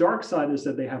 but this dark side is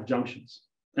that they have junctions.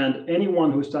 And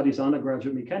anyone who studies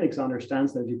undergraduate mechanics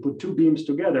understands that if you put two beams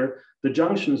together, the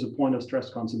junction is a point of stress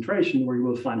concentration where you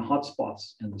will find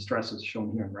hotspots in the stresses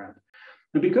shown here in red.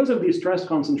 And because of these stress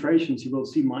concentrations, you will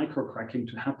see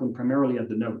microcracking to happen primarily at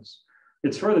the nodes.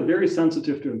 It's further very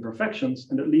sensitive to imperfections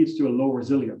and it leads to a low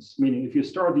resilience, meaning if you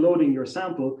start loading your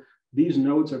sample, these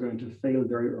nodes are going to fail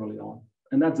very early on.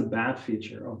 And that's a bad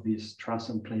feature of these truss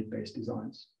and plate-based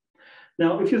designs.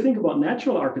 Now, if you think about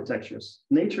natural architectures,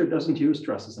 nature doesn't use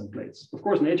trusses and plates. Of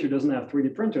course, nature doesn't have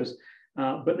 3D printers,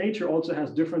 but nature also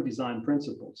has different design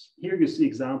principles. Here you see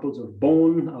examples of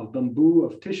bone, of bamboo,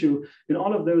 of tissue. In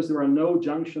all of those, there are no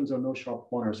junctions or no sharp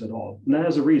corners at all. And that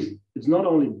has a reason. It's not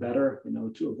only better,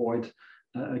 to avoid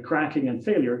cracking and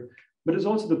failure, but it's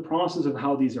also the process of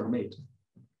how these are made.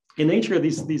 In nature,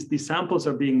 these samples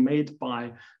are being made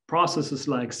by processes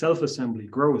like self-assembly,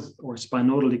 growth, or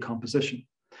spinodal decomposition.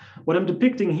 What I'm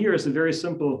depicting here is a very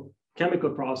simple chemical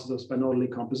process of spinodal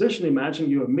decomposition. Imagine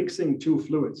you are mixing two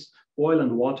fluids, oil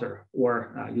and water,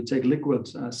 or you take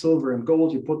liquids, silver and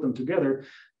gold, you put them together,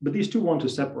 but these two want to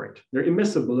separate. They're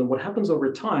immiscible, and what happens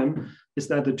over time is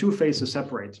that the two phases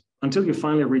separate until you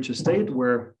finally reach a state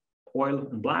where oil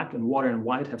and black and water and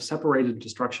white have separated into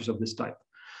structures of this type.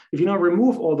 If you now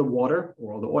remove all the water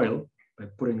or all the oil, by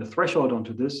putting a threshold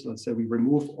onto this, let's say we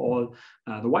remove all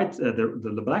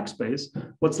the black space,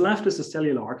 what's left is a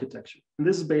cellular architecture. And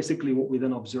this is basically what we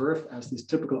then observe as these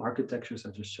typical architectures I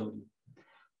just showed you.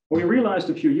 What we realized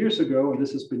a few years ago, and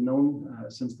this has been known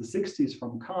since the 60s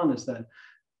from Kochmann, is that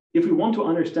if we want to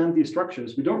understand these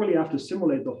structures, we don't really have to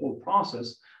simulate the whole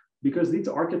process because these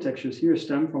architectures here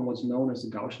stem from what's known as a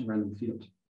Gaussian random field.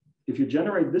 If you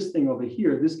generate this thing over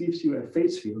here, this gives you a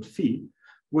phase field, phi,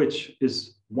 which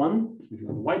is 1 if you're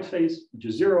in the white phase, which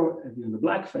is 0 if you're in the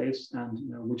black phase, and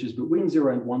which is between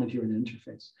 0 and 1 if you're in an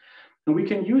interface. And we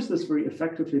can use this very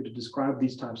effectively to describe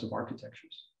these types of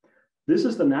architectures. This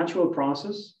is the natural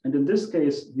process. And in this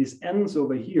case, these ends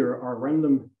over here are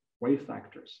random wave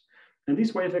vectors. And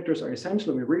these wave vectors are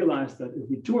essentially, we realize that if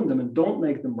we tune them and don't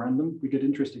make them random, we get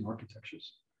interesting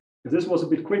architectures. If this was a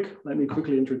bit quick, let me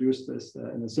quickly introduce this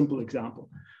in a simple example.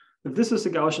 If this is a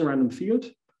Gaussian random field,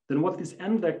 then what these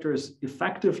end vectors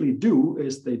effectively do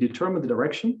is they determine the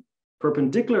direction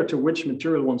perpendicular to which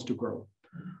material wants to grow.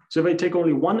 So if I take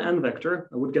only one end vector,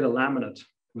 I would get a laminate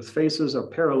with faces are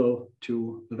parallel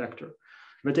to the vector.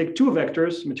 If I take two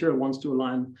vectors, material wants to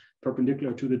align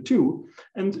perpendicular to the two.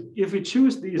 And if we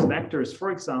choose these vectors,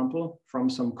 for example, from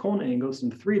some cone angles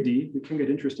in 3D, we can get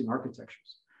interesting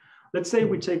architectures. Let's say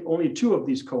we take only two of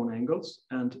these cone angles.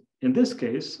 And in this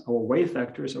case, our wave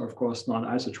vectors are, of course, not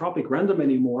isotropic random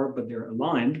anymore, but they're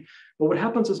aligned. But what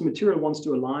happens is material wants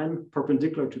to align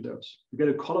perpendicular to those. You get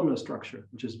a columnar structure,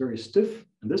 which is very stiff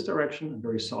in this direction and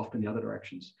very soft in the other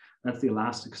directions. That's the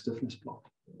elastic stiffness plot.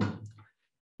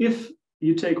 If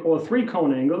you take all three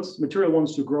cone angles, material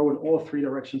wants to grow in all three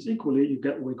directions equally, you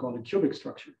get what we call a cubic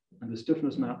structure. And the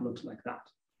stiffness map looks like that.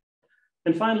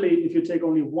 And finally, if you take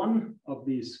only one of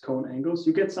these cone angles,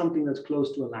 you get something that's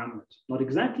close to a laminate. Not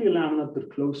exactly a laminate,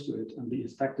 but close to it. And the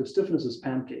effective stiffness is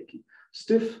pancakey.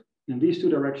 Stiff in these two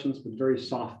directions, but very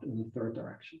soft in the third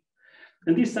direction.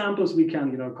 And these samples we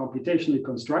can, computationally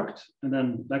construct. And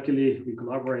then luckily we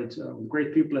collaborate with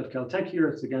great people at Caltech here.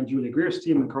 It's again, Julia Greer's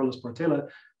team and Carlos Portela,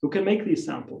 who can make these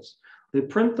samples. They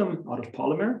print them out of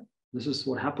polymer. This is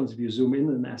what happens if you zoom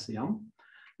in SEM.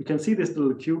 You can see these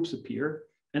little cubes appear.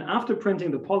 And after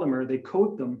printing the polymer, they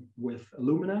coat them with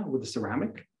alumina, with a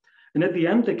ceramic. And at the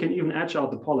end, they can even etch out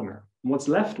the polymer. And what's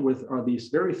left with are these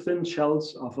very thin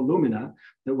shells of alumina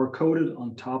that were coated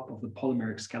on top of the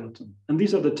polymeric skeleton. And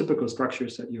these are the typical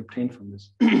structures that you obtain from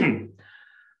this.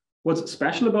 What's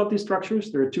special about these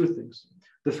structures? There are two things.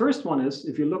 The first one is,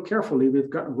 if you look carefully, we've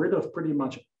gotten rid of pretty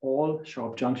much all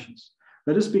sharp junctions.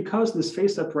 That is because this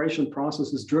phase separation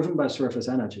process is driven by surface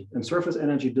energy, and surface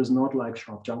energy does not like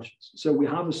sharp junctions. So we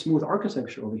have a smooth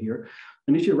architecture over here.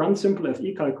 And if you run simple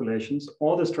FE calculations,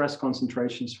 all the stress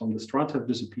concentrations from the strut have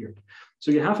disappeared.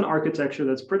 So you have an architecture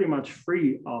that's pretty much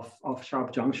free of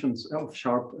sharp junctions, of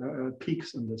sharp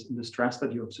peaks in the stress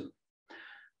that you observe.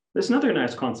 There's another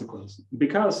nice consequence.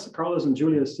 Because Carlos and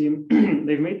Julia's team,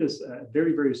 they've made this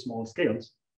very, very small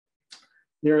scales,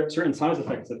 there are certain size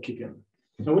effects that kick in.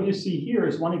 Now, what you see here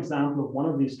is one example of one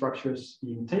of these structures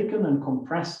being taken and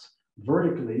compressed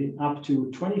vertically up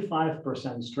to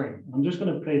 25% strain. I'm just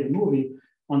going to play the movie.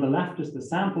 On the left is the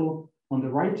sample. On the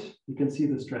right, you can see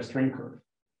the stress strain curve.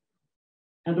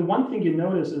 And the one thing you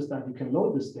notice is that you can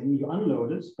load this thing, you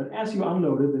unload it, but as you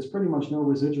unload it, there's pretty much no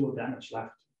residual damage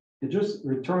left. It just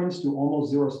returns to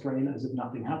almost zero strain as if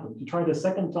nothing happened. You try the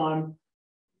second time,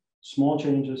 small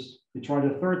changes. You try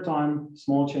the third time,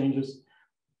 small changes.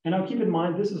 And now keep in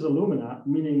mind, this is alumina,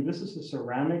 meaning this is a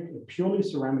ceramic, a purely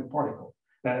ceramic particle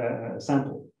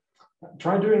sample.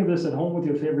 Try doing this at home with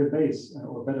your favorite base,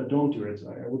 or better, don't do it.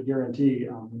 I would guarantee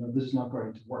this is not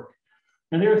going to work.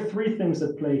 And there are three things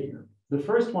at play here. The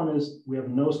first one is we have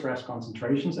no stress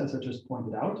concentrations, as I just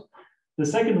pointed out. The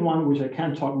second one, which I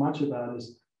can't talk much about,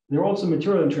 is there are also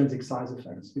material intrinsic size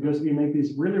effects, because we make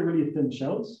these really, really thin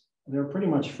shells. They're pretty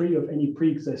much free of any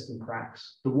pre-existing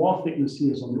cracks. The wall that you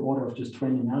see is on the order of just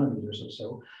 20 nanometers or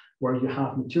so, where you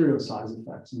have material size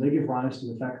effects, and they give rise to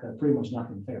the fact that pretty much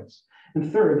nothing fails.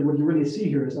 And third, what you really see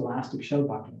here is elastic shell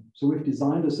buckling. So we've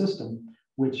designed a system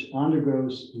which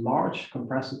undergoes large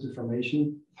compressive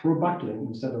deformation through buckling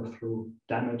instead of through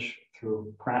damage,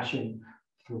 through crashing,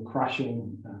 through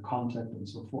crushing, contact, and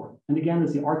so forth. And again,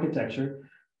 it's the architecture,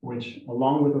 which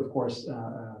along with, of course,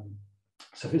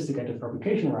 sophisticated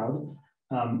fabrication route,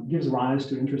 gives rise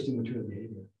to interesting material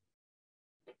behavior.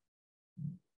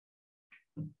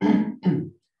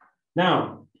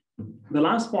 Now, the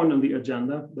last point on the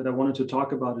agenda that I wanted to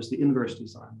talk about is the inverse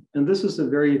design. And this is a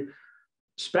very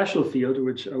special field,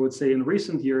 which I would say in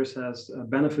recent years has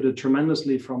benefited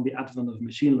tremendously from the advent of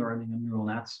machine learning and neural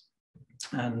nets.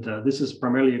 And this is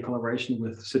primarily a collaboration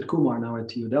with Sid Kumar now at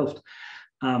TU Delft.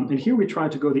 And here we try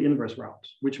to go the inverse route,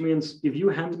 which means if you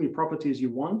hand me properties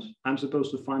you want, I'm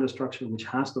supposed to find a structure which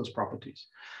has those properties.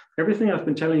 Everything I've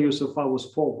been telling you so far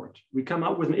was forward. We come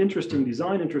up with an interesting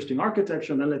design, interesting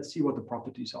architecture, and then let's see what the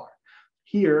properties are.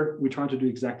 Here, we try to do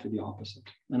exactly the opposite.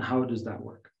 And how does that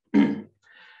work?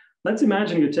 Let's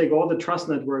imagine you take all the truss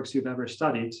networks you've ever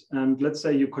studied, and let's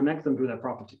say you connect them to their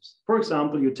properties. For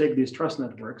example, you take these truss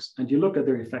networks and you look at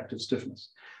their effective stiffness.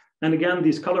 And again,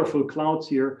 these colorful clouds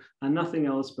here are nothing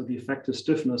else but the effective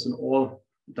stiffness in all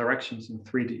directions in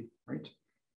 3D, right?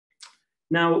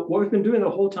 Now, what we've been doing the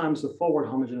whole time is the forward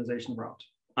homogenization route.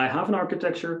 I have an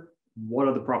architecture, what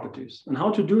are the properties? And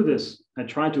how to do this, I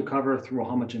try to cover through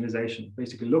homogenization,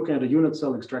 basically looking at a unit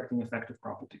cell, extracting effective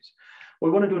properties. What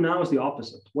we want to do now is the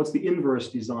opposite. What's the inverse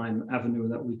design avenue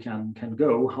that we can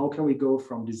go? How can we go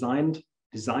from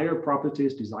desired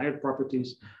properties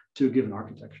to a given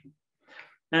architecture?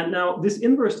 And now this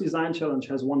inverse design challenge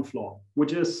has one flaw,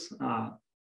 which is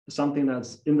something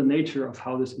that's in the nature of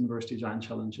how this inverse design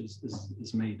challenge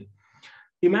is made.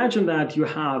 Imagine that you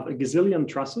have a gazillion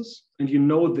trusses and you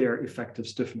know their effective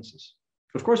stiffnesses.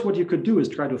 Of course, what you could do is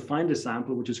try to find a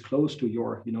sample which is close to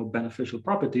your beneficial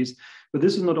properties, but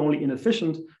this is not only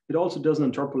inefficient, it also doesn't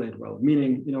interpolate well,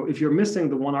 meaning if you're missing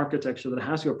the one architecture that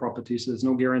has your properties, there's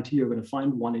no guarantee you're going to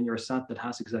find one in your set that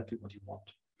has exactly what you want.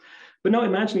 But now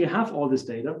imagine you have all this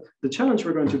data. The challenge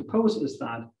we're going to pose is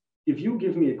that if you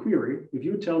give me a query, if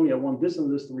you tell me I want this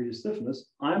and this 3D stiffness,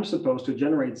 I'm supposed to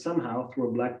generate somehow through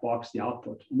a black box the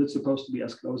output. And it's supposed to be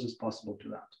as close as possible to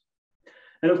that.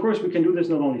 And of course, we can do this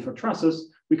not only for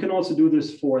trusses, we can also do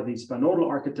this for the spinodal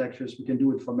architectures. We can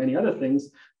do it for many other things,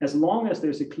 as long as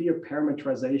there's a clear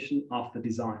parametrization of the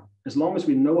design. As long as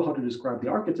we know how to describe the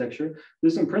architecture,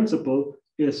 this in principle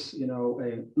is,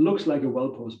 looks like a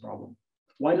well-posed problem.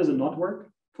 Why does it not work?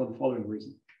 For the following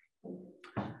reason.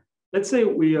 Let's say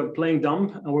we are playing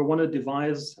dumb and we want to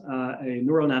devise a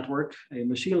neural network, a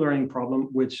machine learning problem,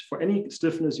 which for any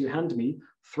stiffness you hand me,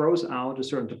 throws out a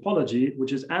certain topology,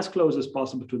 which is as close as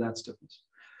possible to that stiffness.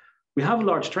 We have a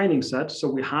large training set, so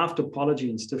we have topology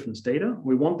and stiffness data.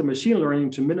 We want the machine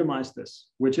learning to minimize this,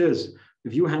 which is,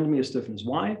 if you hand me a stiffness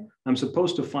Y, I'm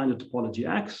supposed to find a topology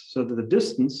X so that the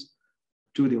distance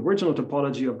to the original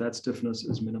topology of that stiffness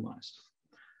is minimized.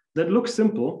 That looks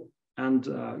simple, and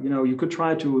you could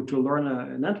try to learn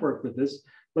a network with this,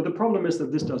 but the problem is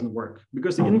that this doesn't work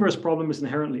because the inverse problem is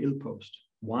inherently ill-posed.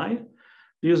 Why?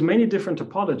 Because many different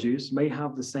topologies may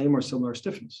have the same or similar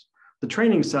stiffness. The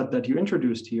training set that you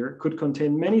introduced here could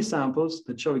contain many samples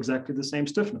that show exactly the same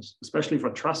stiffness, especially for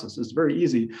trusses. It's very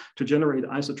easy to generate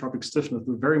isotropic stiffness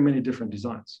with very many different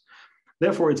designs.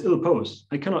 Therefore, it's ill-posed.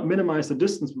 I cannot minimize the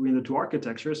distance between the two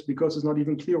architectures because it's not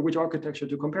even clear which architecture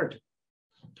to compare to.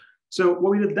 So what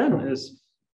we did then is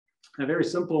a very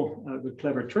simple,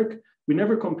 clever trick. We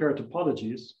never compare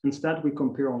topologies. Instead, we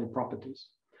compare only properties.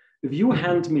 If you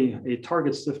hand me a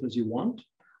target stiffness you want,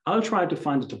 I'll try to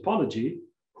find a topology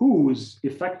whose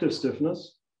effective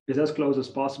stiffness is as close as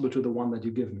possible to the one that you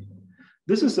give me.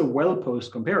 This is a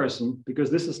well-posed comparison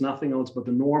because this is nothing else but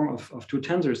the norm of two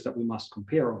tensors that we must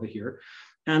compare over here.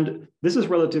 And this is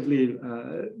relatively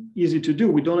easy to do.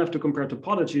 We don't have to compare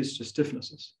topologies to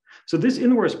stiffnesses. So this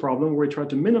inverse problem where we try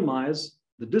to minimize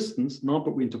the distance, not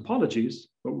between topologies,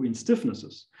 but between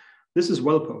stiffnesses, this is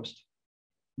well-posed,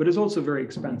 but it's also very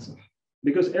expensive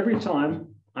because every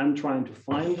time I'm trying to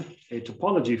find a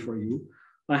topology for you,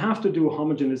 I have to do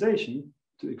homogenization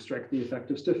to extract the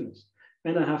effective stiffness.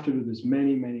 And I have to do this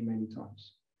many, many, many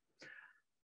times.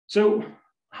 So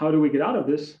how do we get out of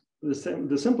this?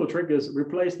 The simple trick is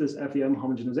replace this FEM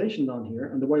homogenization down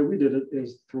here. And the way we did it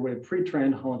is through a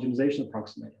pre-trained homogenization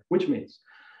approximator, which means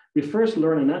we first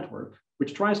learn a network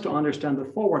which tries to understand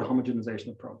the forward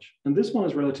homogenization approach. And this one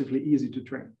is relatively easy to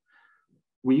train.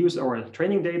 We use our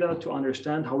training data to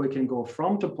understand how we can go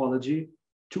from topology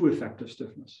to effective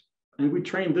stiffness. And we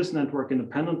train this network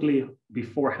independently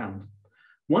beforehand.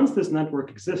 Once this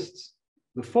network exists,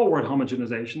 the forward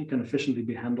homogenization can efficiently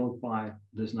be handled by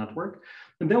this network.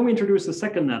 And then we introduce the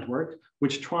second network,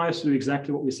 which tries to do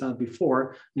exactly what we said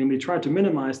before, namely try to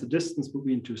minimize the distance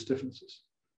between two stiffnesses.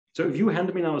 So if you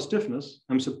hand me now a stiffness,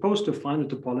 I'm supposed to find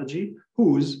a topology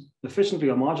whose efficiently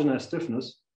homogenized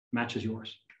stiffness matches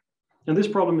yours. And this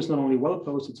problem is not only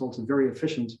well-posed, it's also very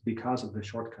efficient because of the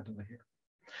shortcut over here.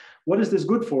 What is this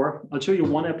good for? I'll show you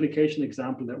one application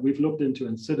example that we've looked into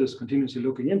and SID is continuously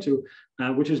looking into,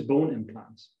 which is bone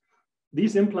implants.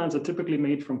 These implants are typically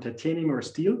made from titanium or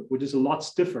steel, which is a lot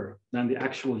stiffer than the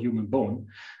actual human bone.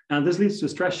 And this leads to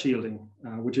stress shielding,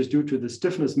 which is due to the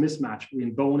stiffness mismatch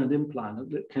between bone and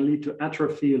implant. It can lead to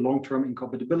atrophy, long-term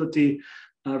incompatibility,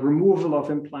 removal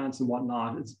of implants and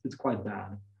whatnot. It's quite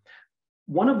bad.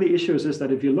 One of the issues is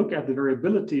that if you look at the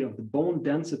variability of the bone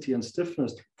density and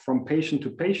stiffness from patient to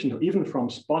patient, or even from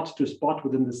spot to spot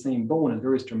within the same bone, it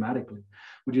varies dramatically.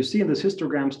 What you see in this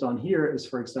histograms down here is,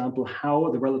 for example,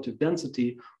 how the relative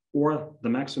density or the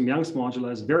maximum Young's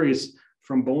modulus varies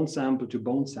from bone sample to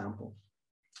bone sample.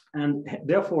 And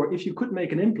therefore, if you could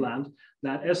make an implant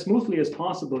that as smoothly as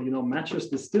possible, matches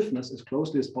the stiffness as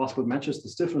closely as possible, matches the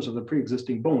stiffness of the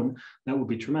pre-existing bone, that would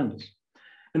be tremendous.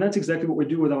 And that's exactly what we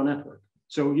do with our network.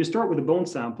 So you start with a bone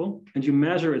sample and you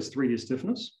measure its 3D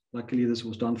stiffness. Luckily, this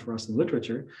was done for us in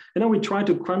literature. And then we try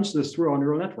to crunch this through our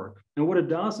neural network. And what it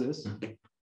does is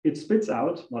it spits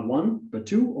out not one, but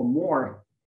two or more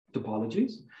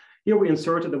topologies. Here we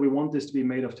inserted that we want this to be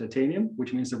made of titanium,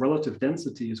 which means the relative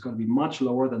density is going to be much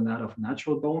lower than that of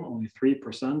natural bone, only 3%,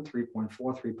 3.4,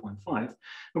 3.5. And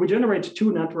we generate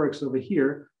two networks over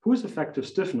here whose effective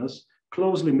stiffness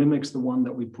closely mimics the one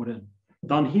that we put in.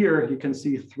 Down here, you can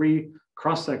see three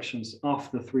cross sections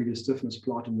of the 3D stiffness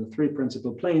plot in the three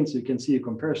principal planes. You can see a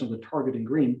comparison of the target in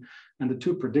green and the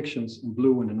two predictions in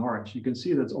blue and in orange. You can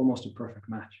see that's almost a perfect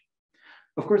match.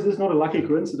 Of course, this is not a lucky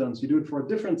coincidence. You do it for a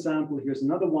different sample. Here's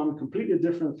another one, completely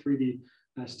different 3D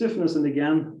stiffness. And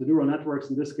again, the neural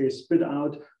networks in this case spit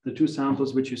out the two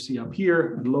samples which you see up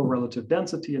here at low relative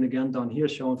density. And again, down here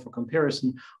shown for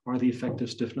comparison are the effective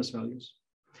stiffness values.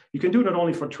 You can do it not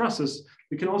only for trusses,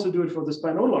 you can also do it for the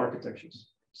spinodal architectures.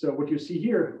 So what you see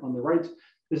here on the right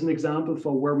is an example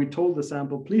for where we told the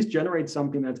sample, please generate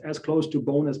something that's as close to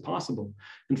bone as possible.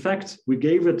 In fact, we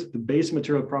gave it the base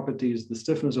material properties, the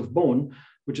stiffness of bone,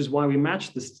 which is why we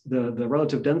matched the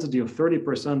relative density of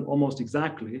 30% almost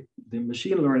exactly. The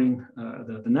machine learning,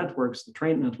 the networks, the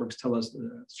trained networks tell us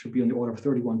it should be on the order of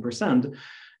 31%.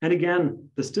 And again,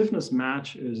 the stiffness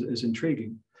match is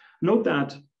intriguing. Note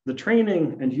that the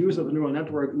training and use of the neural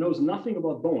network knows nothing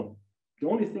about bone. The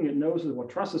only thing it knows is what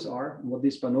trusses are and what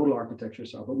these binodal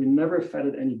architectures are, but we never fed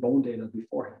it any bone data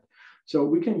beforehand. So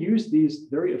we can use these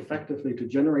very effectively to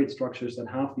generate structures that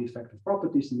have the effective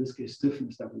properties, in this case,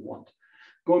 stiffness that we want.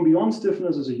 Going beyond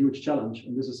stiffness is a huge challenge,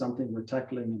 and this is something we're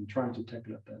tackling and trying to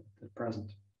tackle at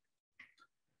present.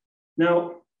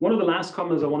 Now, one of the last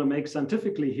comments I want to make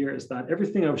scientifically here is that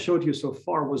everything I've showed you so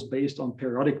far was based on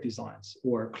periodic designs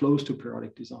or close to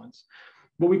periodic designs.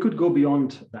 But we could go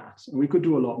beyond that, and we could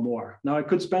do a lot more. Now, I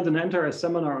could spend an entire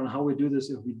seminar on how we do this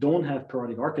if we don't have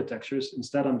periodic architectures.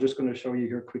 Instead, I'm just going to show you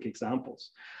here quick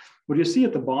examples. What you see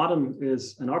at the bottom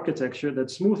is an architecture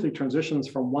that smoothly transitions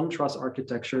from one truss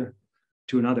architecture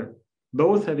to another,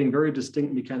 both having very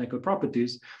distinct mechanical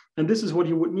properties. And this is what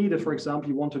you would need if, for example,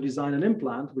 you want to design an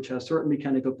implant, which has certain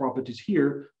mechanical properties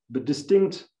here, but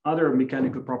distinct other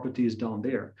mechanical properties down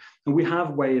there. And we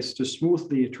have ways to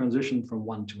smoothly transition from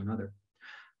one to another.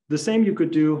 The same you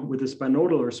could do with the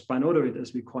spinodal or spinodoid,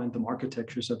 as we coined them,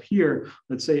 architectures up here.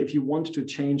 Let's say if you want to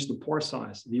change the pore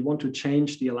size, if you want to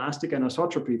change the elastic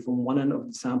anisotropy from one end of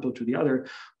the sample to the other,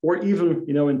 or even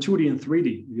in 2D and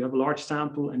 3D, you have a large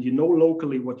sample and you know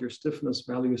locally what your stiffness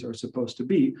values are supposed to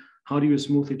be, how do you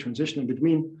smoothly transition in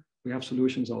between? We have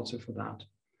solutions also for that.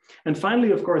 And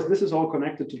finally, of course, this is all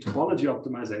connected to topology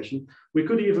optimization. We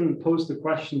could even pose the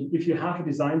question, if you have a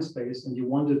design space and you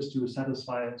wanted to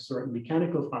satisfy a certain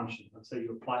mechanical function, let's say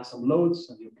you apply some loads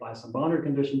and you apply some boundary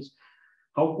conditions,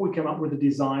 how can we come up with a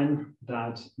design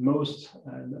that most,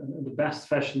 the best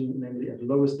fashion, namely at the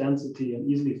lowest density and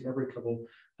easily fabricable,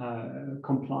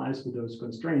 complies with those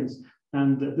constraints?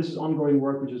 And this is ongoing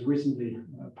work, which is recently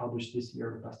published this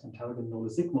year by Bastian Talg and Nola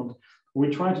Sigmund. We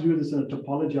try to do this in a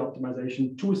topology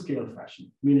optimization two-scale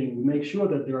fashion, meaning we make sure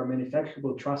that there are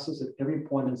manufacturable trusses at every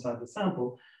point inside the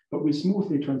sample, but we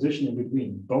smoothly transition in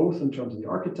between, both in terms of the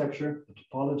architecture, the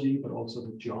topology, but also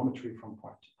the geometry from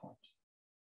point to point.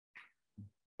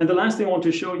 And the last thing I want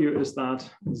to show you is that,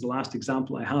 this is the last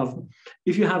example I have,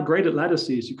 if you have graded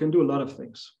lattices, you can do a lot of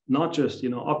things, not just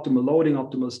optimal loading,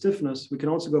 optimal stiffness, we can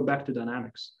also go back to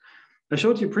dynamics. I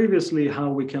showed you previously how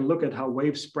we can look at how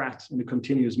waves spread in a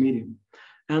continuous medium.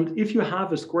 And if you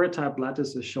have a square type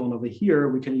lattice as shown over here,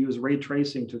 we can use ray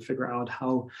tracing to figure out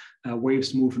how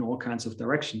waves move in all kinds of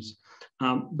directions.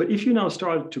 But if you now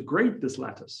start to grade this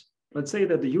lattice, let's say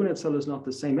that the unit cell is not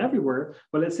the same everywhere,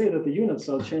 but let's say that the unit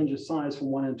cell changes size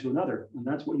from one end to another. And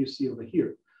that's what you see over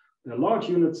here. There are large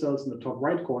unit cells in the top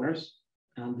right corners,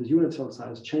 and the unit cell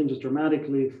size changes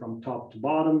dramatically from top to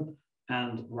bottom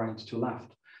and right to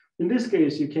left. In this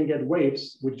case, you can get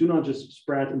waves which do not just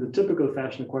spread in the typical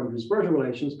fashion according to dispersion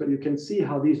relations, but you can see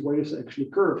how these waves are actually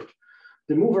curved.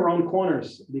 They move around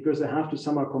corners because they have to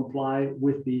somehow comply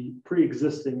with the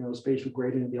pre-existing spatial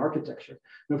gradient in the architecture.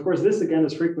 And of course, this again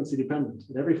is frequency dependent.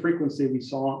 At every frequency we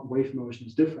saw, wave motion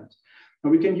is different.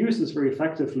 And we can use this very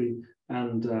effectively.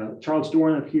 And Charles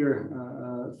Dorn up here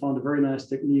found a very nice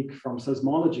technique from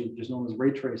seismology, which is known as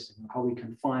ray tracing, how we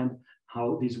can find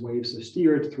how these waves are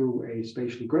steered through a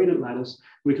spatially graded lattice.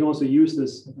 We can also use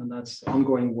this, and that's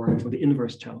ongoing work for the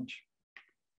inverse challenge.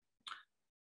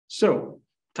 So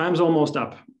time's almost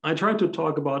up. I tried to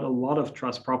talk about a lot of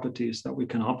truss properties that we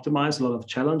can optimize, a lot of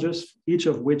challenges, each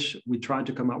of which we try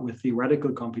to come up with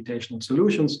theoretical computational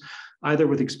solutions, either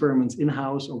with experiments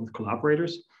in-house or with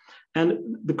collaborators.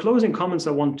 And the closing comments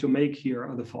I want to make here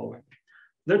are the following.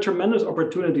 There are tremendous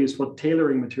opportunities for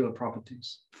tailoring material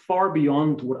properties, far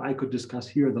beyond what I could discuss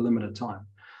here in the limited time.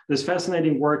 There's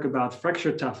fascinating work about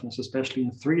fracture toughness, especially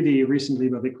in 3D, recently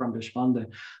by Vikram Deshpande.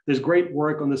 There's great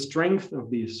work on the strength of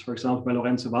these, for example, by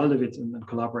Lorenzo Waldewitz and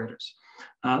collaborators.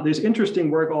 There's interesting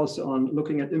work also on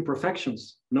looking at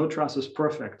imperfections. No truss is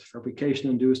perfect, fabrication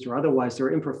induced or otherwise. There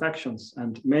are imperfections,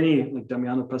 and many, like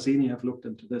Damiano Pasini, have looked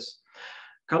into this.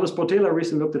 Carlos Portela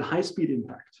recently looked at high-speed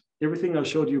impact. Everything I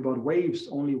showed you about waves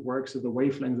only works if the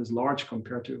wavelength is large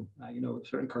compared to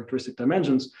certain characteristic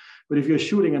dimensions. But if you're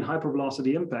shooting at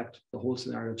hypervelocity impact, the whole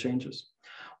scenario changes.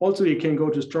 Also, you can go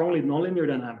to strongly nonlinear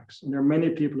dynamics. And there are many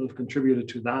people who have contributed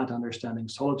to that, understanding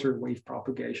solitary wave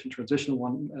propagation,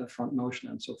 transitional front motion,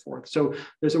 and so forth. So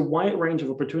there's a wide range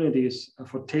of opportunities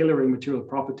for tailoring material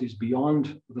properties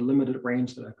beyond the limited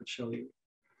range that I could show you.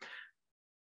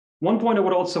 One point I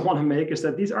would also want to make is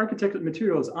that these architected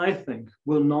materials, I think,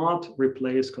 will not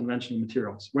replace conventional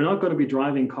materials. We're not going to be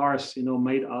driving cars,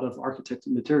 made out of architected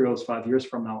materials 5 years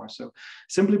from now or so,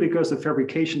 simply because the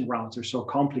fabrication routes are so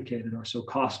complicated or so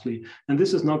costly. And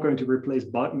this is not going to replace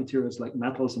bulk materials like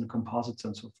metals and composites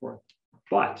and so forth.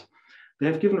 But they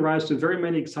have given rise to very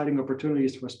many exciting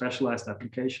opportunities for specialized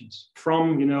applications,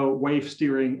 from wave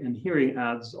steering and hearing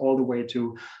aids all the way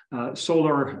to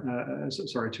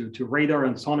to radar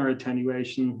and sonar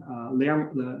attenuation,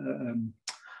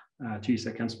 geez,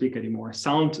 I can't speak anymore,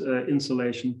 sound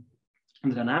insulation on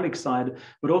the dynamic side,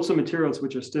 but also materials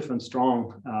which are stiff and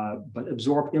strong, but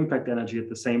absorb impact energy at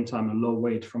the same time and low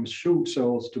weight, from shoe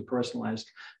soles to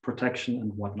personalized protection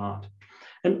and whatnot.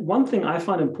 And one thing I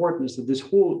find important is that this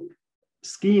whole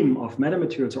scheme of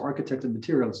metamaterials or architected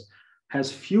materials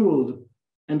has fueled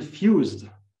and fused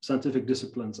scientific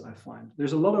disciplines, I find.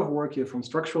 There's a lot of work here from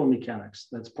structural mechanics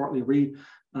that's partly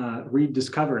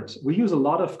rediscovered. We use a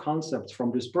lot of concepts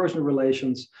from dispersion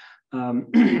relations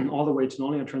all the way to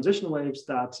nonlinear transition waves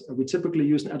that we typically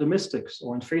use in atomistics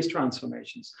or in phase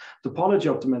transformations. Topology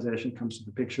optimization comes to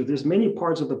the picture. There's many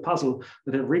parts of the puzzle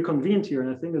that have reconvened here,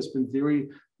 and I think it's been very,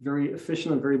 very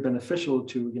efficient and very beneficial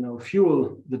to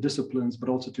fuel the disciplines, but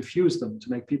also to fuse them, to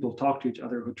make people talk to each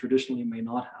other who traditionally may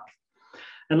not have.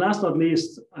 And last but not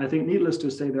least, I think needless to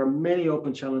say, there are many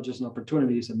open challenges and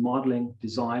opportunities in modeling,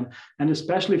 design, and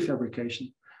especially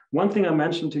fabrication. One thing I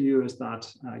mentioned to you is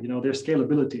that there's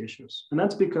scalability issues. And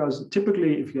that's because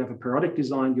typically if you have a periodic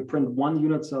design, you print one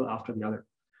unit cell after the other.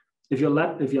 If you're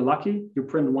lucky, you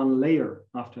print one layer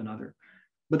after another.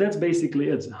 But that's basically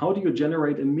it. How do you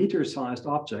generate a meter-sized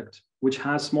object which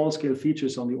has small-scale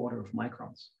features on the order of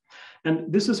microns? And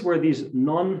this is where these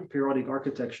non-periodic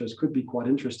architectures could be quite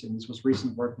interesting. This was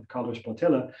recent work with Carlos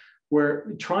Portela, where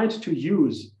we tried to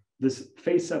use this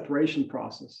phase separation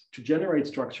process to generate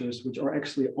structures which are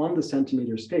actually on the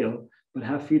centimeter scale, but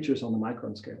have features on the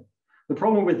micron scale. The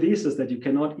problem with these is that you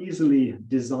cannot easily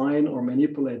design or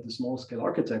manipulate the small scale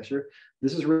architecture.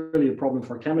 This is really a problem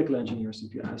for chemical engineers,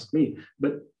 if you ask me.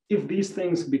 But if these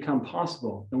things become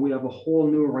possible, then we have a whole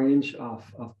new range of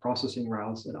processing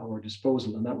routes at our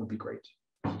disposal, and that would be great.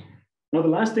 Now, the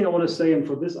last thing I want to say, and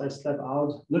for this I step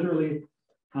out literally,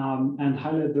 and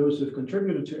highlight those who have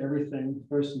contributed to everything.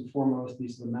 First and foremost,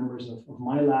 these are the members of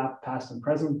my lab, past and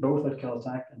present, both at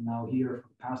Caltech and now here for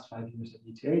the past 5 years at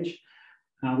ETH.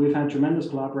 We've had tremendous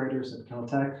collaborators at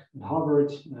Caltech, at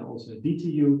Harvard, also at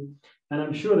DTU. And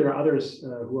I'm sure there are others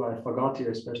who I forgot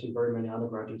here, especially very many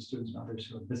undergraduate students and others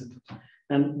who have visited.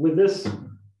 And with this,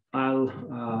 I'll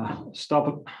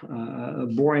stop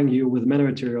boring you with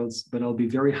metamaterials, but I'll be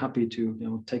very happy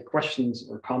to take questions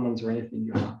or comments or anything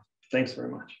you have. Thanks very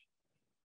much.